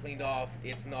needs to be cleaned off.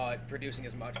 It's not producing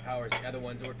as much power as the other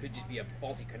ones, or it could just be a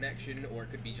faulty connection, or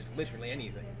it could be just literally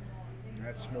anything.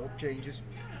 Small changes,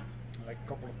 like a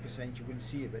couple of percent, you will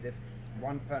see it. But if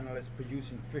one panel is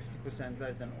producing 50%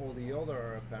 less than all the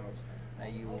other panels,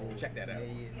 you check that out.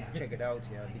 Check it out,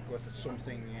 yeah, because it's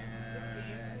something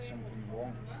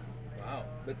wrong. Wow.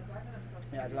 But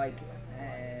yeah, like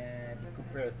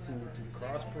compared to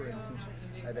cars, for instance,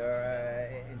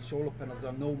 in solar panels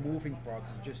there are no moving parts.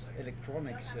 It's just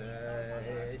electronics.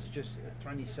 It's just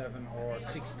 27 or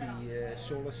 60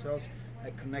 solar cells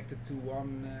connected to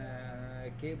one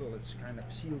cable. It's kind of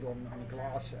sealed on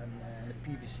glass and a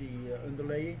PVC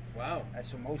underlaying. Wow.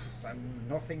 So most of the time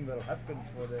nothing will happen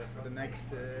for the next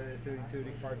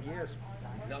 35 years.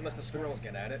 Not unless the squirrels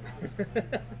get at it.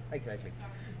 Exactly.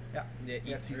 Yeah.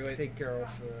 You have to take care of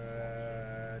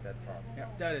that part. Yeah.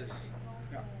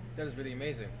 That is really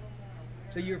amazing.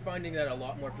 So you're finding that a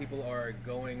lot more people are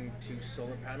going to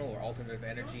solar panel or alternative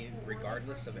energy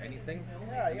regardless of anything?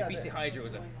 Yeah, I mean, BC Hydro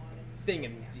is a thing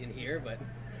in here, but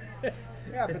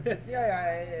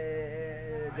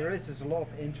there is a lot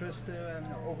of interest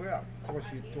overall. Of course,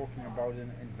 you're talking about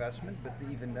an investment, but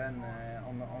even then,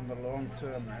 on the long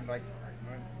term, and like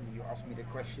you asked me the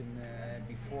question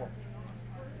before,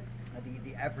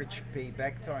 the average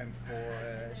payback time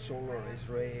for solar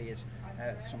is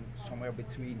somewhere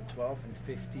between 12 and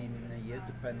 15 years,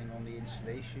 depending on the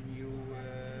installation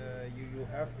you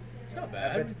have. It's not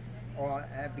bad.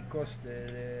 Because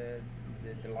the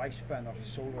lifespan of a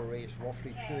solar array is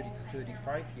roughly 30 to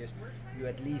 35 years, you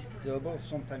at least double,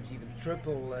 sometimes even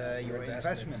triple your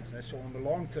investment. So in the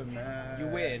long term, you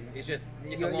win. It's just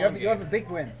you have a big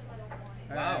win.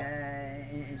 Wow.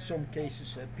 In some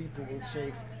cases, people will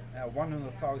save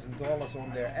 $100,000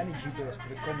 on their energy bills for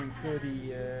the coming 30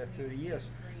 years.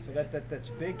 So that's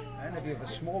big. And if you have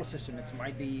a smaller system, it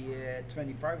might be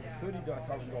 $25,000 or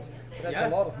 $30,000. But that's a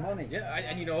lot of money. Yeah,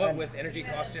 and you know what? With energy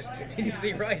costs just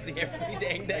continuously rising every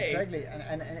dang day. Exactly,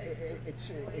 and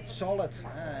it's solid.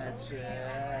 It's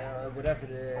whatever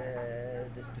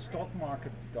the stock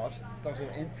market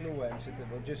doesn't influence it.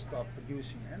 It will just start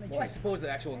producing energy. Well, I suppose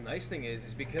the actual nice thing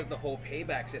is because the whole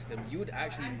payback system, you would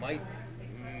actually might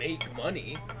make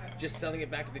money just selling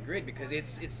it back to the grid, because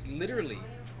it's literally.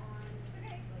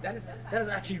 That is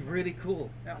actually really cool.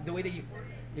 Yeah. The way that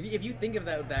if you think of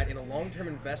that in a long-term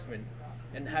investment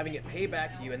and having it pay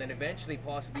back to you, and then eventually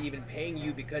possibly even paying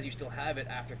you because you still have it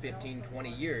after 15,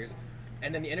 20 years,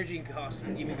 and then the energy costs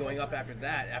even going up after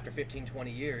that, after 15,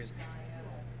 20 years,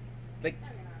 like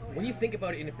when you think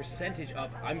about it in a percentage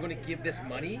of I'm going to give this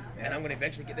money and I'm going to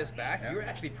eventually get this back, you're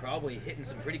actually probably hitting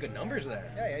some pretty good numbers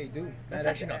there. Yeah, you do. That's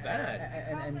actually not bad.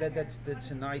 And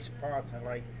that's a nice part.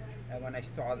 Like when I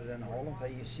started in Holland,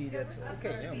 you see that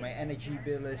okay, my energy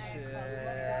bill is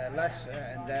less,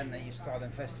 and then you start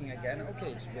investing again.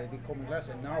 Okay, it's becoming less,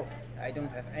 and now I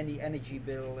don't have any energy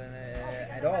bill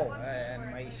at all,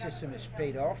 and my system is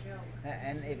paid off.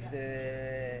 And if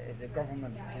the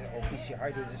government or BC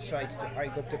Hydro decides to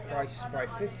hike up the prices by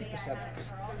 50%,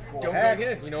 don't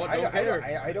care. You know what? Don't care.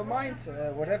 I don't mind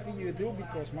whatever you do,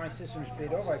 because my system is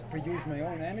paid off. I produce my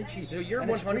own energy. So you're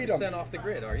 100% off the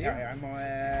grid, are you? Yeah,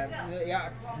 I'm.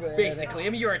 Basically, I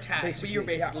mean you're attached, but you're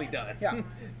basically done. Yeah,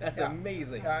 that's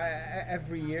amazing.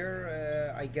 Every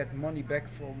year I get money back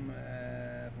from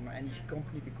my energy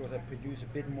company because I produce a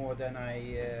bit more than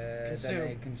I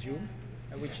consume,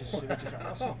 which is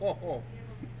awesome. Oh,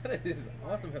 that is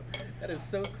awesome. That is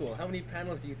so cool. How many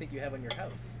panels do you think you have on your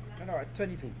house? No,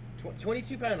 22.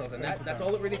 22 panels, and that's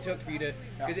all it really took for you to,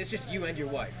 because it's just you and your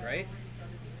wife, right?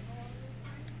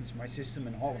 It's my system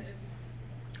in Holland.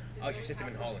 Oh, it's your system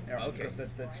in Holland. Yeah, okay.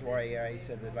 Because that's why I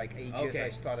said that like 8 years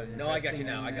I started. No, I got you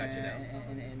now.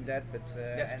 In that, but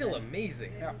that's still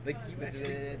amazing. Yeah, like you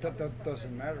actually. That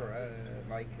doesn't matter.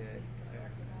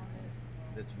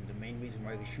 That's the main reason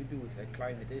why we should do it.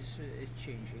 Climate is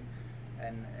changing,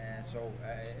 and so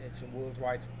it's a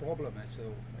worldwide problem. And so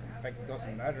in fact, it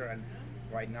doesn't matter. And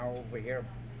right now over here,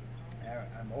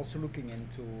 I'm also looking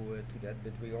into that,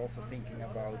 but we're also thinking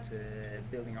about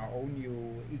building our own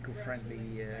new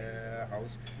eco-friendly house.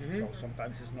 So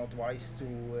sometimes it's not wise to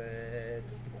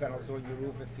put panels on your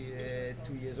roof if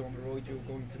 2 years on the road you're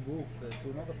going to move to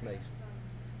another place.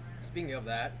 Speaking of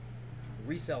that,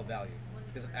 resale value.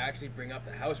 Does it actually bring up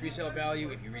the house resale value?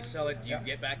 If you resell it, do you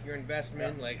get back your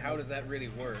investment? Yeah. Like, how does that really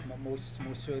work? Most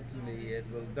certainly, it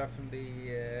will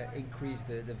definitely increase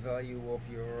the value of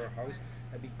your house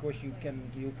because you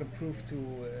can prove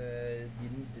to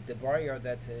the buyer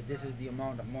that this is the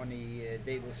amount of money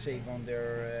they will save on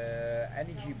their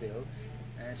energy bill,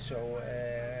 and so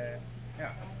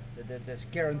yeah, there's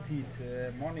guaranteed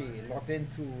money locked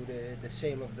into the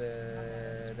sale of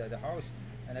the house.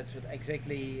 And that's what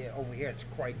exactly over here. It's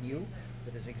quite new,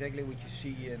 but it's exactly what you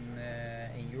see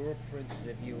in Europe. For instance,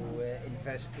 if you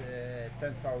invest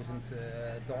 $10,000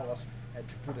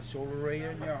 to put a solar array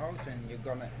in your house, and you're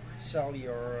gonna sell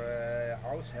your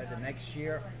house the next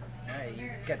year, you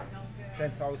get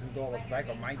 $10,000 back,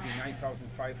 or might be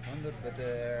 9,500. But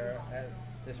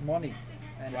there's money,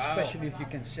 and wow. especially if you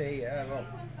can say, well,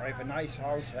 I have a nice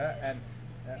house, and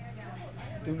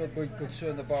do not be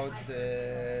concerned about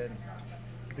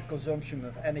the consumption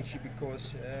of energy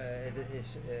because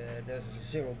there's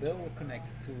a zero bill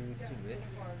connected to it.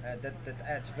 That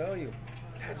adds value.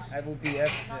 I would be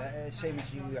same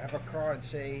as you have a car and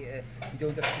say you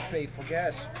don't have to pay for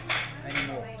gas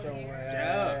anymore. So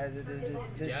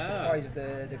this is the price of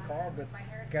the car, but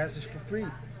gas is for free.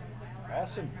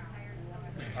 Awesome.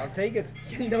 I'll take it.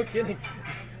 No kidding.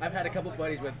 I've had a couple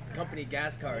buddies with company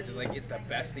gas cards. It's like, it's the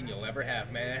best thing you'll ever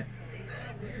have, man.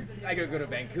 I gotta go to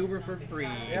Vancouver for free.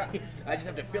 Yeah. I just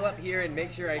have to fill up here and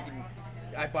make sure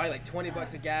I buy like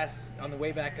 $20 of gas on the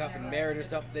way back up in Merritt or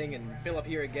something, and fill up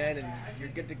here again, and you're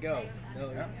good to go. No,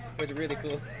 it was a really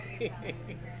cool.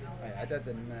 I had that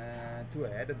too. I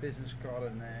had a business card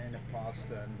in the past,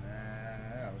 and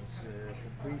it was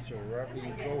for free. So wherever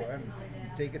you go, and you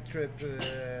take a trip to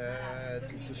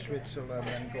Switzerland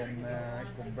and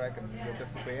come back, and you don't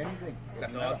have to pay anything.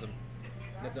 That's awesome.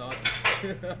 That's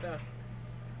awesome.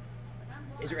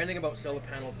 Is there anything about solar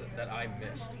panels that I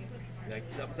missed? Like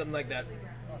something like that?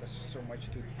 Oh, there's so much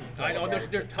to talk I know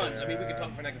about, there's tons. I mean, we could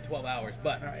talk for like 12 hours,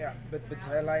 but yeah, but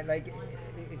like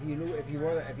if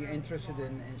you're interested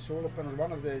in solar panels,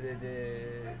 one of the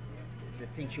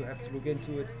things you have to look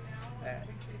into it.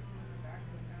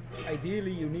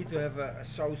 Ideally, you need to have a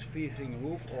south-facing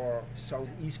roof, or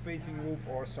southeast-facing roof,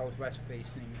 or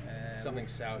southwest-facing. Something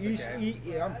south. East, Okay.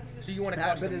 yeah. So you want to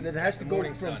catch but the, it has to the go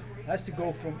morning from sun. has to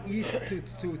go from east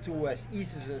to west.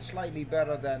 East is slightly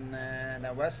better than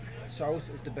west. South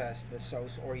is the best. The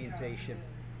south orientation.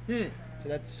 So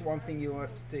that's one thing you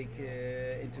have to take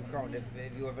into account. If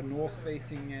you have a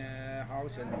north-facing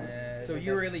house, and so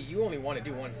you only want to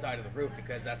do one side of the roof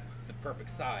because that's the perfect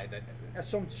side. That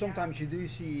sometimes you do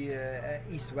see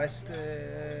east-west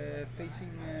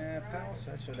facing panels,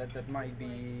 so that might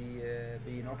be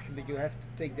an option, but you have to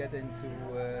take that into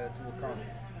account.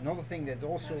 Another thing that's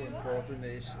also important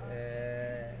is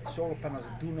solar panels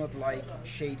do not like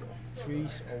shade of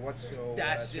trees or whatsoever.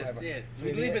 That's just it.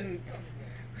 We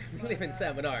live in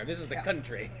Seminar. This is the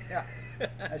country. Yeah.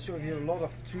 So if you have a lot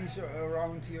of trees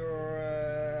around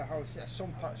your house,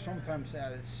 sometimes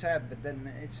it's sad, but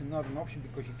then it's not an option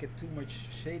because you get too much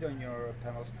shade on your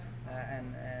panels,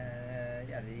 and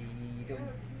you don't.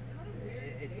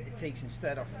 It takes,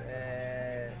 instead of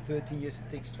 13 years, it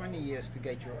takes 20 years to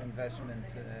get your investment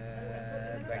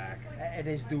back. It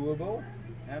is doable,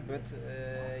 but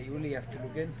you really have to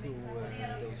look into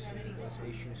those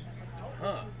issues.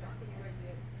 Huh.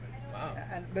 Wow.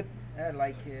 But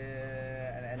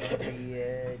we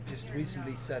just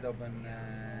recently set up in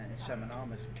Seminar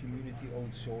as a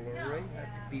community-owned solar array.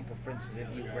 People, for instance,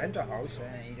 if you rent a house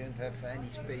and you don't have any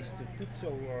space to put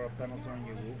solar panels on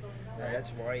your roof,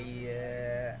 that's why,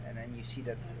 and then you see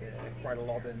that quite a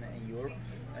lot in Europe,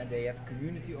 and they have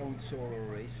community-owned solar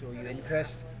arrays. So you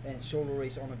invest in solar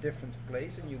arrays on a different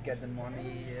place, and you get the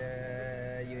money,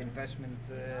 your investment.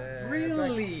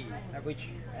 Really? Back, which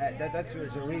that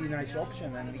was a really nice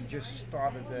option, and we just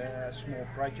started a small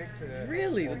project.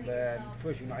 Really? On the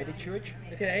First United Church.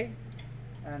 Okay.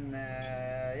 And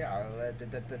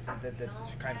that's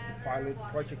kind of the pilot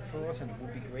project for us, and it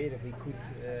would be great if we could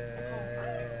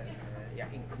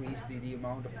increase the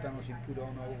amount of panels you put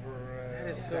on over. That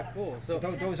is so cool. So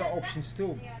those are options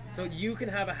too. So you can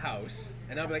have a house,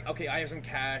 and I'll be like, okay, I have some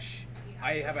cash.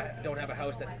 Don't have a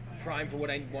house that's prime for what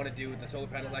I want to do with the solar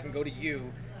panels. I can go to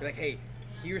you, be like, hey,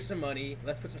 here's some money.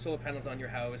 Let's put some solar panels on your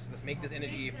house. Let's make this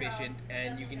energy efficient,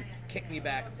 and you can kick me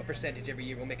back a percentage every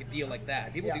year. We'll make a deal like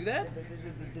that. People do that?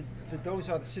 Those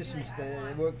are the systems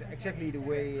that work exactly the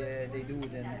way they do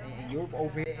it in Europe.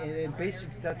 Over here, in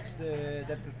basics, that's the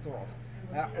thought.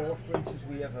 Or, for instance,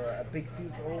 we have a big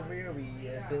field over here. We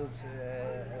built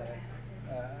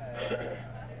a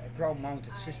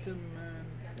ground-mounted system.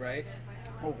 Right.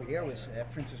 over here with,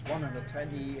 for instance,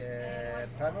 120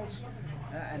 panels,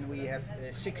 and we have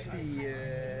 60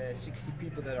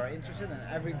 people that are interested, and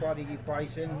everybody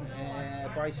buys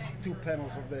 2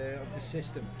 panels of the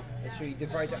system. And so you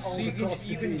divide all So the costs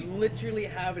you between. can literally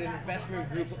have an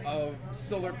investment group of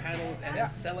solar panels and Yeah. then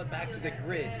sell it back to the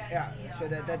grid. Yeah, so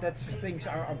that's the things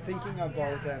I'm thinking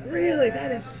about. And Really?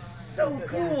 That is so that would be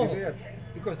cool. weird.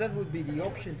 Because that would be the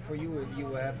option for you if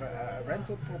you have a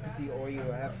rental property or you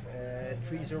have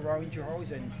trees around your house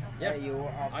and Yeah. you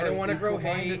are I don't want to grow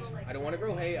hay. eco-minded. I don't want to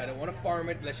grow hay. I don't want to farm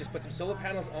it. Let's just put some solar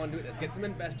panels onto it. Let's get some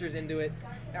investors into it.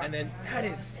 Yeah. And then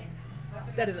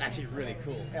that is actually really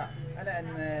cool. Yeah, and then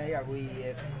we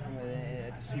at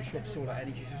the shuswap Solar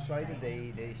Energy Society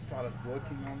they started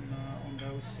working on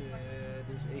those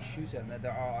issues, and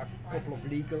there are a couple of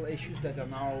legal issues that are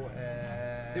now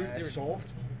There-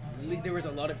 solved. There was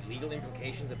a lot of legal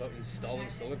implications about installing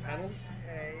solar panels.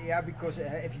 Yeah, because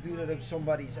if you do that on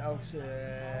somebody else's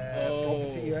Oh.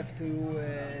 property, you have to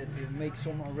make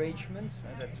some arrangements.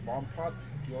 That's one part.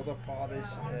 The other part is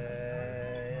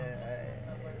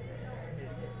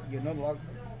you're not allowed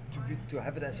to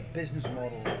have it as a business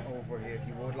model over here. If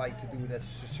you would like to do it as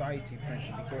a society, for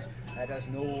instance, because there's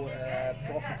no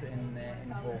profit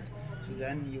involved. So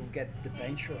then you get the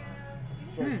venture.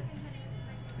 So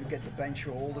you get the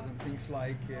venture holders and things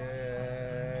like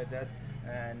that,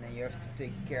 and you have to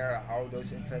take care how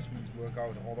those investments work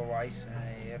out. Otherwise,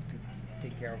 you have to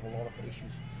take care of a lot of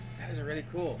issues. That is really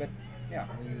cool. But yeah,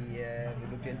 we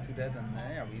looked into that,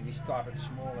 and we started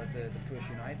small at the First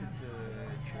United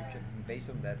Church, and based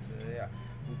on that, it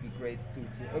would be great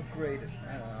to upgrade it.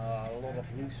 A lot of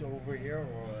roofs over here,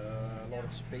 or a lot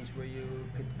of space where you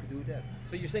could do that.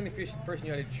 So you're saying the First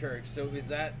United Church, so is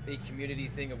that a community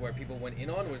thing of where people went in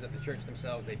on, or was that the church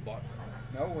themselves they bought?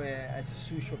 No, as a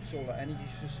shuswap Solar Energy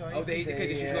Society. Oh, they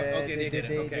did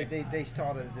it, okay. They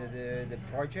started the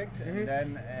project, and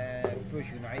then First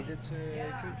United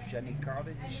Church, Jenny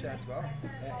Carter, said, well,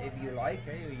 if you like,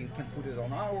 you can put it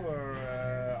on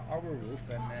our roof,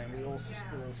 and we also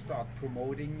will start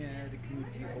promoting the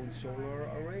community-owned solar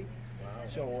array. Wow.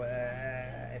 So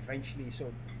eventually,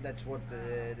 so that's what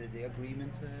the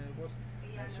agreement was.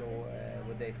 So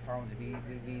what they found, we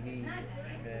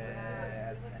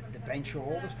the venture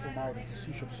holders from out of the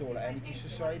shuswap Solar Energy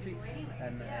Society,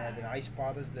 and the nice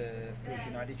part is the First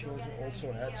United Church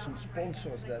also had some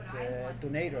sponsors that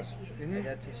donate us,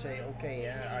 that say, okay,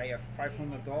 I have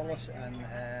 $500 and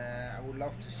I would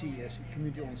love to see a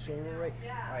community-owned solar array.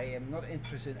 I am not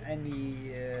interested in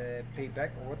any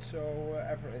payback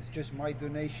whatsoever. It's just my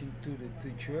donation to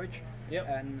the church. Yep.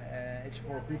 And it's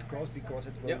for a good cause because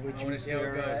it will Yep, I wanna reduce see how it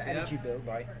their goes, energy bill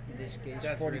by, in this case,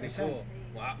 That's 40%. really cool.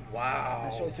 Wow. Wow.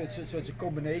 So it's a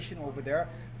combination over there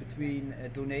between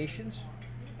donations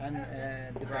and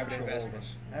the Private venture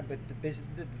investments. holders. But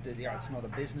it's not a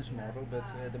business model, but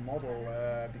the model,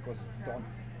 because it's done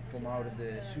from out of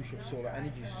the shuswap Solar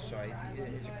Energy Society,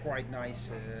 is a quite nice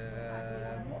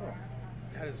model.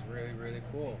 That is really, really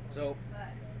cool. So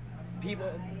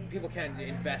people can't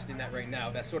invest in that right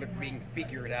now. That's sort of being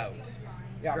figured out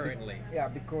currently.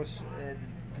 Because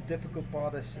the difficult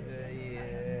part is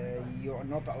you're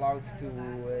not allowed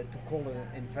to call it an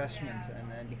investment,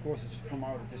 and because it's from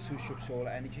out of the shuswap Solar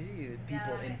Energy,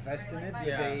 people invest in it,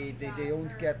 but they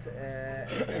don't get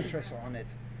interest on it.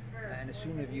 And as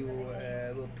soon as you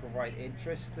will provide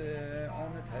interest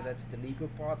on it, that's the legal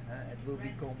part, it will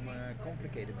become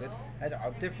complicated. But there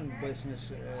are different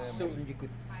business models, and you could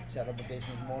set up a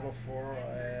business model for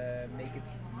make it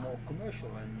more commercial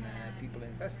and people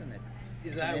invest in it.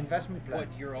 Is It's that an investment plan? what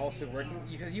you're also working?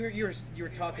 Because you're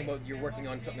talking about you're working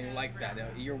on something like that.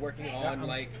 You're working on I'm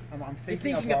you're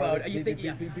thinking about it. Are you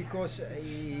thinking? Because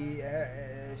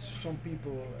some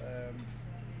people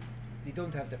they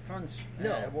don't have the funds.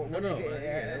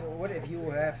 What if you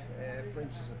have, for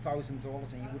instance,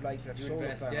 $1,000 and you would like to have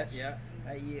solar panels?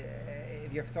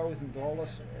 If you have $1,000,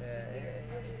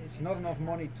 it's not enough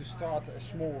money to start a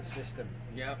small system.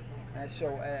 Yeah.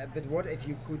 But what if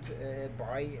you could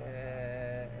buy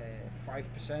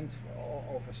 5%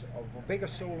 of a bigger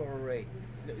solar array?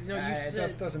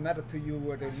 It doesn't matter to you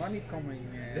where the money coming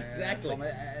Exactly. from,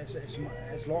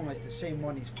 as long as the same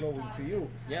money is flowing to you.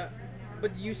 Yeah.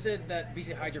 But you said that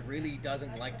BC Hydro really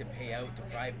doesn't like to pay out to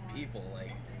private people.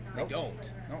 Like, they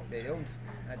don't. No, they don't.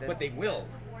 But they will.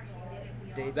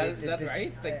 Is that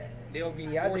right? Like, they'll be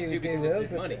forced to because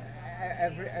it's money.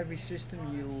 Every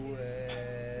system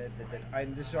that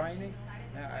I'm designing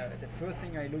The first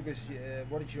thing I look is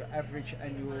what is your average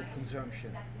annual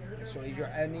consumption. So if your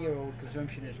annual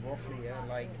consumption is roughly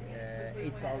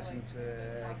 8,000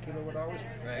 kilowatt hours,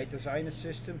 I Right. design a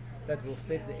system that will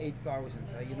fit the 8,000.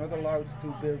 You're not allowed to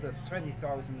build a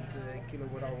 20,000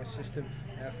 kilowatt hour system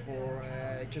for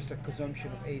just a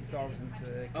consumption of 8,000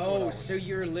 kilowatt Oh, hours. so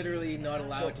you're literally not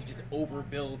allowed to just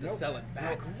overbuild to Nope. sell it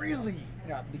back? Nope. Really?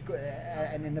 Yeah, because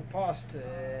and in the past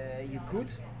you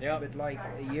could, Yep. but like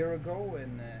a year ago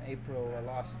in April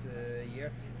last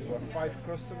year, there were 5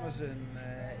 customers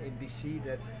in BC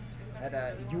that had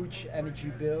a huge energy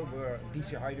bill where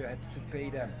BC Hydro had to pay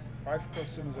them. 5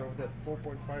 customers of the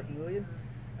 4.5 million,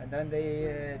 and then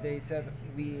they said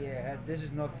this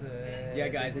is not Yeah,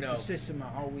 guys, the no. system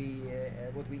how we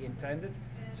what we intended.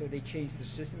 So they changed the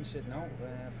system. Said no,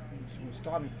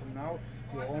 starting from now,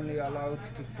 you're only allowed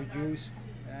to produce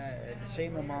the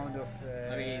same amount of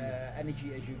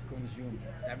energy as you consume.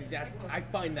 I mean, I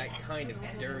find that kind of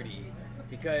dirty,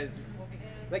 because,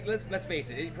 like, let's face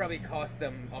it, it probably costs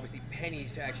them obviously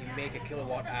pennies to actually make a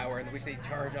kilowatt hour, in which they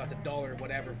charge us $1 or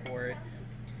whatever for it.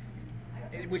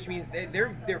 Which means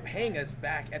they're paying us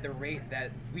back at the rate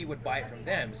that we would buy it from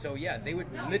them. So yeah, they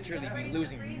would literally be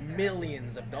losing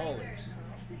millions of dollars,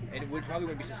 and it probably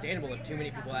wouldn't be sustainable if too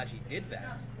many people actually did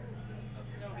that.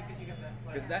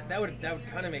 Because that would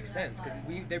kind of make sense, because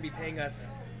they'd be paying us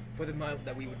for the amount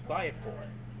that we would buy it for.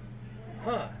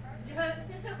 Huh?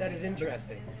 That is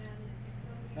interesting.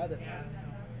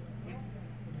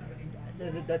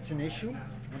 That's an issue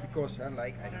because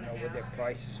like I don't know what their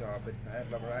prices are,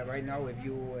 but right now if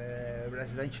you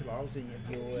residential housing,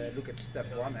 if you look at step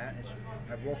 1, it's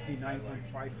roughly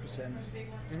 9.5%,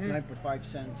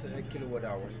 9.5 cent kilowatt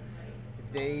hours.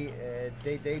 If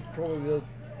they probably will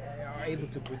are able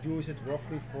to produce it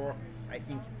roughly for, I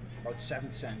think, about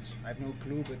 7 cents. I have no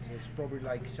clue, but it's probably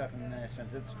like 7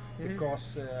 cents. That's the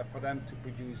cost for them to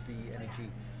produce the energy.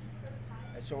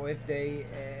 So if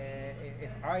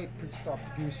I start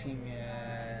producing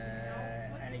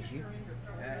energy,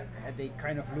 they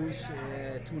kind of lose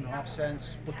 2.5 cents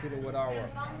per kilowatt hour,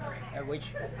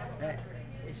 which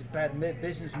is a bad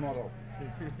business model.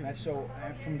 So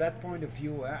from that point of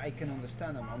view, I can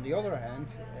understand them. On the other hand,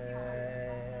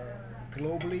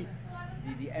 globally,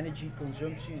 the energy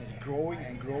consumption is growing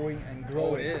and growing and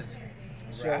growing. Oh, it is.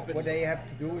 So Rapidly. what they have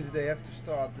to do is they have to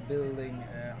start building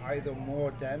either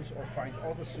more dams or find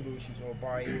other solutions, or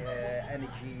buy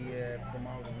energy from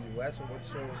out of the US or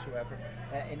whatsoever,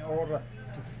 in order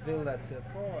to fill that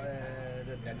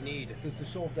That need. to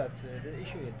solve that the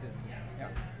issue. Yeah.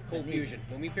 Cold that need. fusion.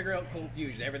 When we figure out cold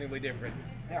fusion, everything will be different.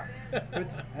 Yeah, but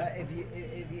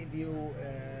if you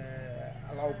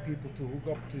allow people to hook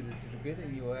up to the grid,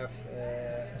 and you have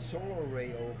a solar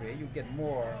array over here, you get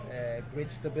more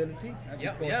grid stability.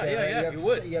 Yeah, because, yeah, you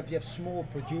would. You have small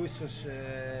producers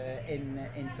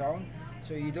in town,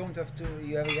 so you don't have to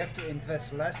you have to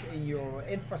invest less in your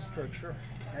infrastructure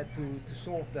to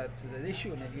solve that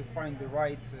issue. And if you find the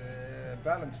right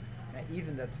balance,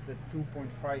 even that the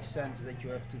 2.5 cents that you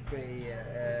have to pay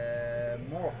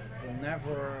more will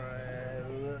never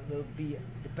will be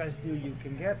the best deal you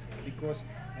can get, because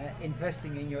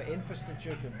investing in your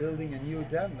infrastructure, building a new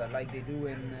dam like they do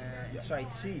in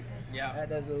Site C,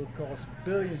 that will cost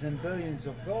billions and billions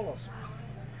of dollars.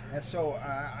 So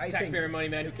I think Taxpayer money,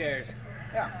 man. Who cares?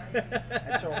 yeah.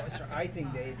 And so I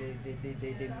think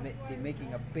they're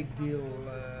making a big deal.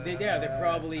 They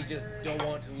probably just don't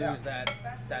want to lose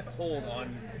that hold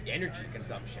on energy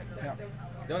consumption. Yeah.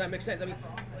 No, that makes sense. I mean,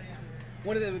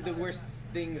 one of the worst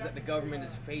things that the government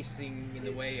is facing in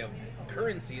the way of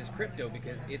currency is crypto,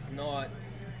 because it's not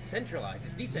centralized;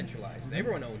 it's decentralized.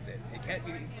 Everyone owns it. It can't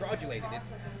be fraudulated.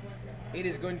 It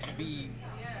is going to be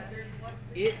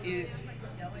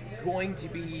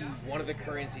one of the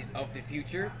currencies of the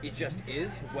future. It just is.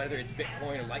 Whether it's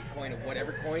Bitcoin or Litecoin or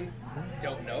whatever coin,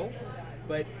 don't know.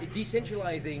 But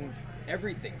decentralizing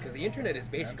everything, because the internet is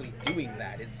basically doing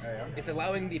that. It's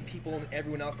allowing the people and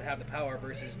everyone else to have the power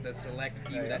versus the select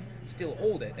few that still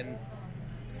hold it, and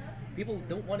people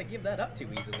don't want to give that up too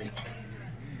easily.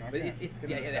 But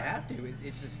they have to.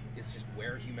 It's just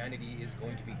where humanity is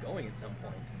going to be going at some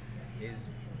point, is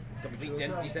complete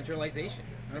decentralization.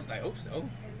 At least I hope so,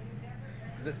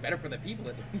 because it's better for the people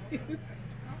at least.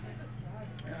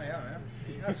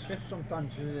 Yes,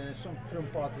 sometimes some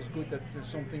parts is good that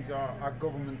some things are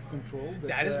government controlled.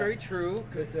 That is very true.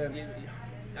 But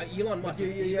Elon Musk,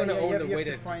 he's going to own the way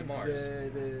to find Mars.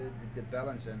 the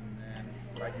balance, and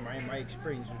like my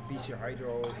experience with BC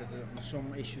Hydro is that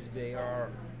some issues they are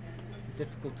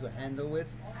difficult to handle with,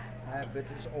 but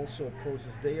it's also a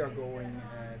process they are going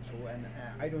through, and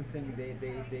I don't think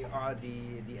they are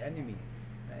the enemy.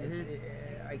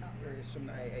 I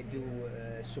do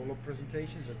solar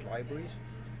presentations at libraries,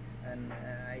 and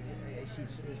I see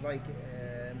it's like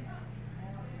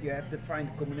you have to find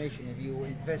a combination. If you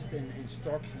invest in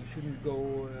stocks, you shouldn't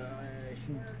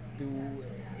shouldn't do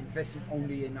investing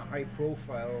only in a high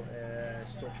profile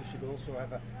stocks. You should also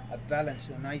have a balance,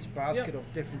 a nice basket of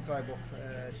different type of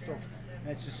stocks. And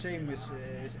it's the same with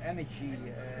energy.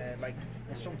 Like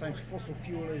sometimes fossil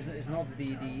fuel is not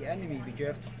the enemy, but you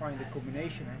have to find a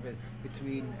combination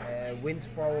between wind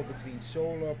power, between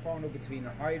solar power, between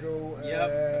hydro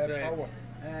power.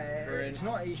 It's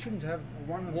not. You shouldn't have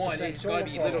 100% It's got to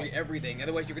be literally everything.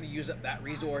 Otherwise, you're going to use up that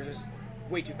resource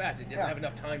way too fast. It doesn't have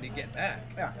enough time to get back.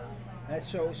 Yeah.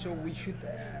 So we should,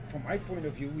 from my point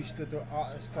of view, we should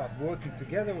start working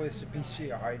together with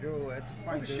BC Hydro to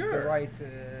find the right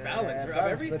balance of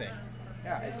everything.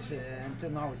 But, it's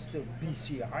until now it's still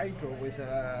BC Hydro with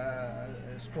a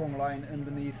strong line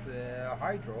underneath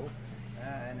Hydro.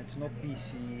 And it's not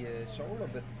BC Solar,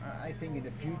 but I think in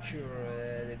the future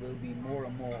they will be more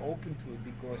and more open to it,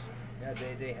 because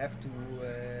they have to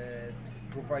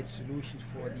provide solutions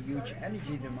for the huge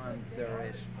energy demand there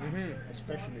is,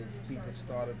 especially if people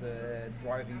started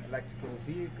driving electrical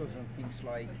vehicles and things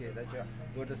like that.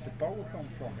 Where does the power come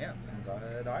from? Yeah,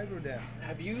 from the hydro dam.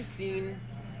 Have you seen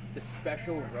the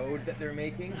special road that they're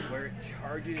making where it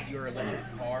charges your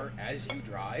electric car as you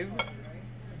drive?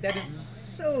 That is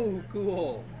so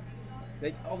cool.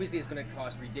 Like, obviously it's going to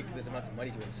cost ridiculous amounts of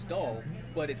money to install,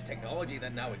 but it's technology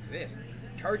that now exists.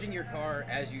 Charging your car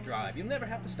as you drive, you'll never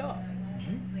have to stop.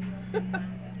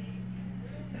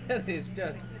 That is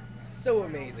just so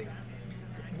amazing.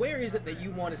 So where is it that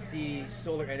you want to see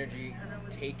solar energy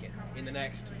taken in the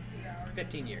next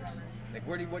 15 years? Like,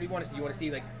 what do you want to see? You want to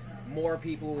see like more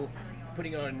people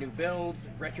putting on new builds,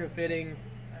 retrofitting,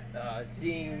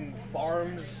 seeing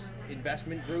farms,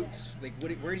 investment groups? Like,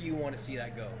 where do you want to see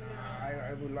that go?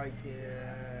 I would like to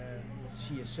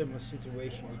see a similar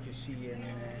situation which you see in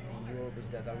Europe, is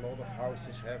that a lot of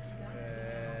houses have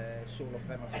solar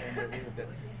panels on the roof, that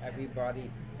everybody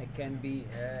can be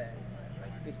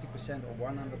like 50% or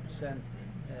 100%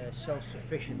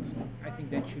 self-sufficient. I think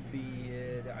that should be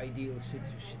the ideal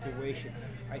situation.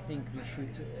 I think we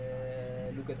should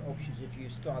look at options. If you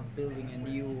start building a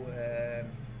new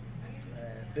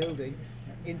building,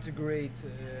 integrate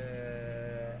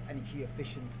energy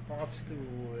efficient parts to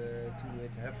it.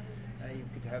 You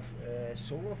could have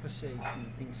solar facades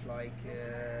and things like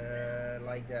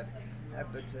that.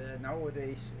 But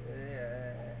nowadays,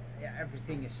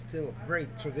 everything is still very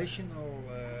traditional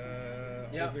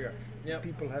over here.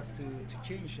 People have to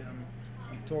change. I'm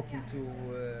talking to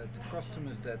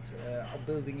customers that are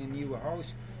building a new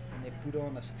house, and they put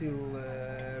on a steel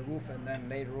roof, and then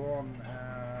later on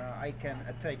I can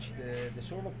attach the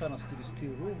solar panels to the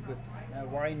steel roof, but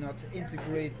why not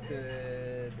integrate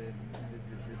the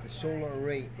solar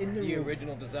array in the roof?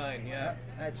 Original design,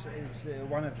 It's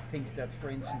one of the things that, for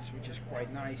instance, which is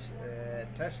quite nice,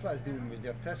 Tesla is doing with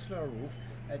their Tesla roof.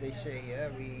 They say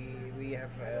we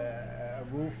have a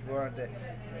roof where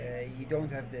you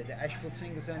don't have the asphalt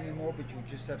shingles anymore, but you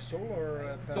just have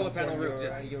solar panels on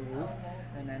your roof,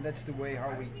 and then that's the way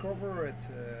how we cover it.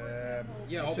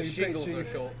 All the shingles are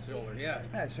solar.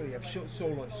 So you have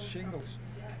solar shingles,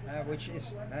 which is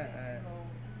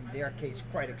in their case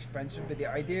quite expensive, but the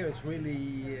idea is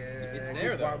really it's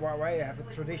there, though. Why have a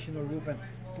traditional roof and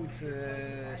put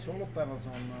solar panels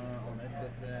on it,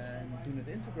 but do not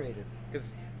integrate it? Because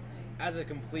as a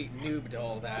complete noob to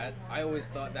all that, I always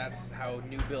thought that's how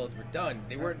new builds were done.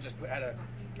 They weren't just had a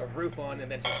roof on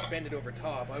and then suspended over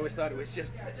top. I always thought it was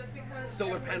just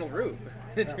solar panel roof.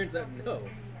 It turns out no.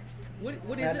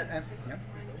 What is it?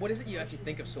 What is it you actually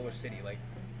think of Solar City? Like,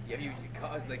 have you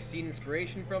seen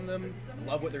inspiration from them?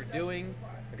 Love what they're doing?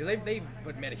 Because they've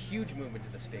made a huge movement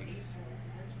to the States.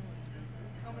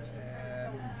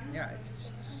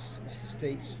 It's the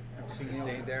States. Everything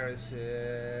over there is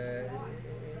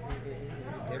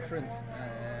different.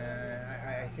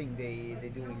 I think they're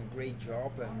doing a great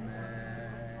job and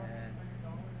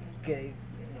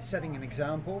setting an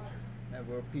example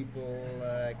where people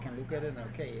can look at it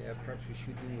and perhaps we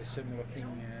should do a similar thing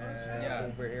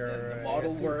over here. The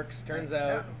model works. Turns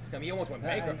out, I mean, he almost went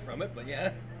bankrupt from it, but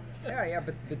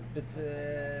but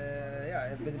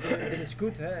it's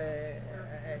good.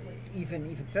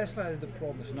 Even Tesla has the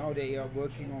problems now. They are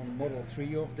working on Model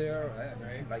 3 of their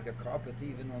like the car, but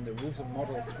even on the roofs of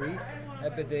Model 3.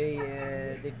 But they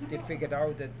figured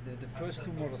out that the first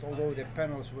two models, although their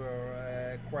panels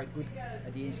were quite good,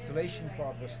 the installation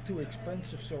part was too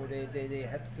expensive, so they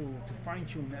had to fine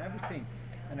tune everything.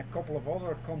 and a couple of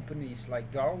other companies like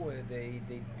Dow, they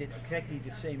did exactly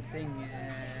the same thing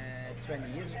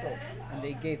 20 years ago, and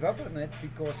they gave up on it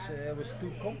because it was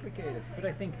too complicated. But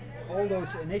I think all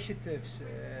those initiatives,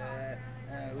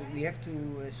 we have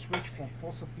to switch from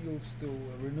fossil fuels to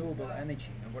renewable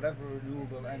energy, and whatever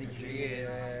renewable energy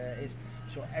is.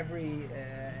 So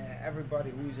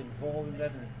everybody who is involved in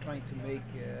that and trying to make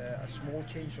a small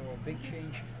change or a big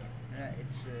change,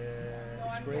 it's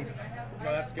great.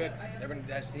 No, that's good. Everyone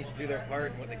just needs to do their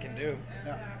part and what they can do.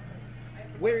 Yeah.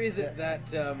 Where is it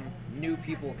that new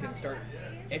people can start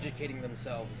educating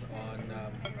themselves on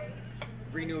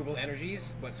renewable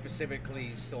energies, but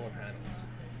specifically solar panels?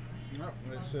 No,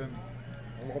 there's a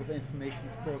lot of information,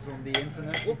 of course, on the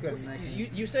internet. Well,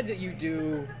 you said that you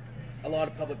do a lot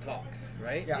of public talks,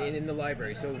 right? Yeah. In the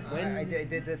library. So when I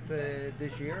did it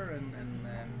this year, and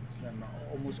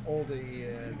almost all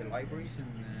the libraries in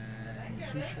the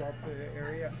shuswap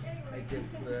area. I give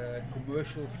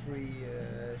commercial-free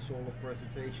solar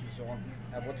presentations on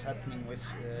what's happening with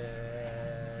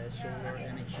solar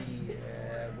energy,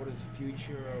 what is the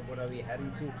future, what are we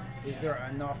heading to, is there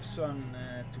enough sun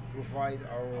to provide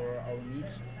our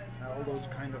needs, all those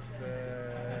kind of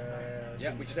yeah,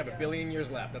 things. we just have 1 billion years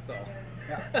left, that's all.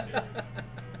 Yeah.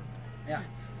 Yeah.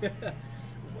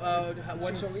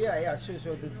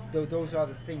 Those are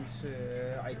the things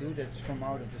I do. That's from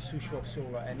out of the shuswap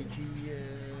Solar Energy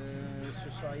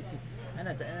Society, and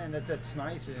that's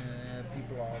nice.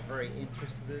 People are very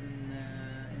interested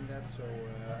in that. So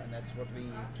and that's what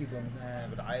we keep on.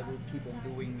 But I will keep on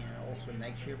doing also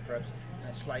next year, perhaps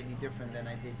slightly different than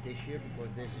I did this year,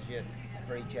 because this is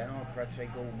very general. Perhaps I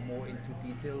go more into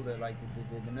detail, like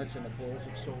the nuts and the bolts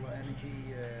of solar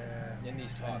energy. In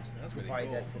these talks, that's really provide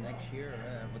cool. that to next year.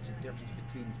 What's the difference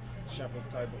between several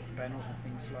type of panels and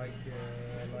things like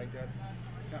that?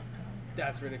 Yeah.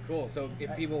 That's really cool. So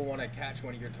if people want to catch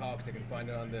one of your talks, they can find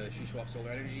it on the shuswap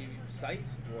Solar Energy site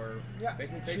or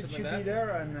Facebook page, something should like be that. there,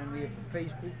 and then we have a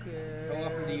Facebook. How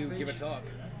often do you page. give a talk?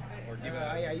 Or give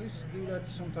I used to do that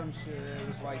sometimes. It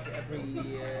was like every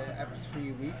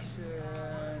 3 weeks,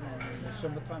 and in the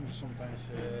summertime sometimes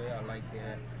like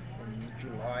in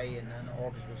July, and then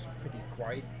August was pretty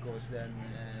quiet because then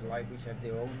libraries have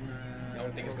their own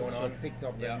things going on. Picked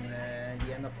up in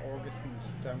the end of August and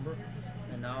September,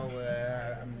 and now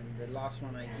the last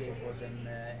one I gave was in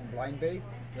Blind Bay.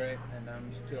 Right. And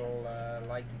I'm still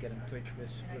like to get in touch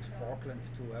with Falkland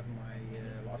to have my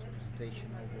last presentation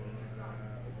over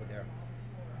there.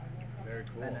 Very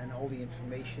cool. And all the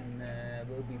information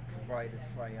will be provided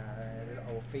via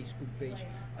our Facebook page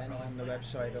and on the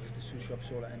website of the shuswap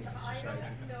Solar Energy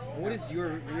Society. What is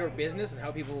your business and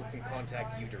how people can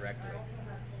contact you directly?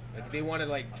 Like if they want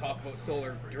to talk about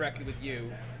solar directly with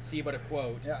you, see about a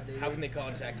quote, how can they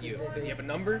contact you? Do you have a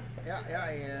number?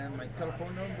 My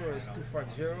telephone number is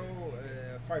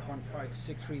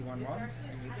 250-515-6311,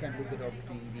 and you can look it up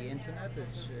the internet.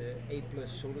 It's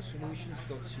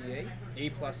a+solarsolutions.ca.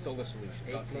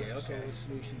 A+solarsolutions.ca. Okay.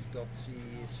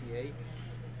 A+solarsolutions.ca.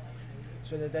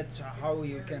 So that's how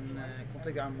you can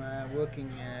contact. I'm working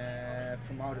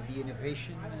from out of the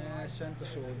Innovation Center.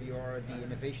 So if you are at the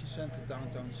Innovation Center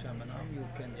downtown Seminam, you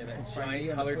can find me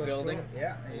giant on the colored first building.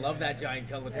 floor. Love that giant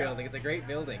colored building. It's a great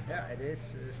building. Yeah, it is.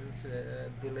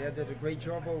 Billaire did a great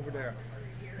job over there.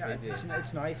 Yeah,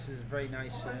 it's nice. It's a very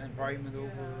nice environment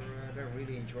over there.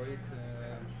 Really enjoy it.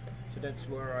 So that's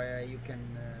where you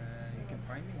can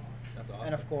find me. That's awesome.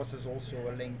 And of course, there's also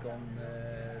a link on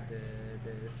the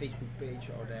Facebook page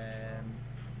or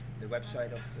the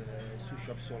website of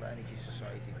shuswap Solar Energy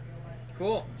Society.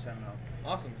 Cool. In Seminam.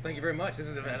 Awesome. Thank you very much. This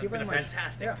has been a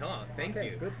fantastic talk. Thank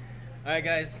you. Good. All right,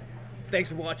 guys. Thanks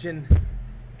for watching.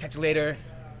 Catch you later.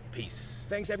 Peace.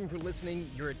 Thanks, everyone, for listening.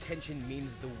 Your attention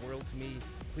means the world to me.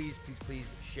 Please, please,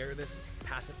 please share this,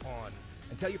 pass it on,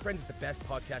 and tell your friends it's the best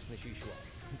podcast in the shuswap.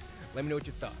 Let me know what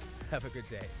you thought. Have a good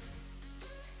day.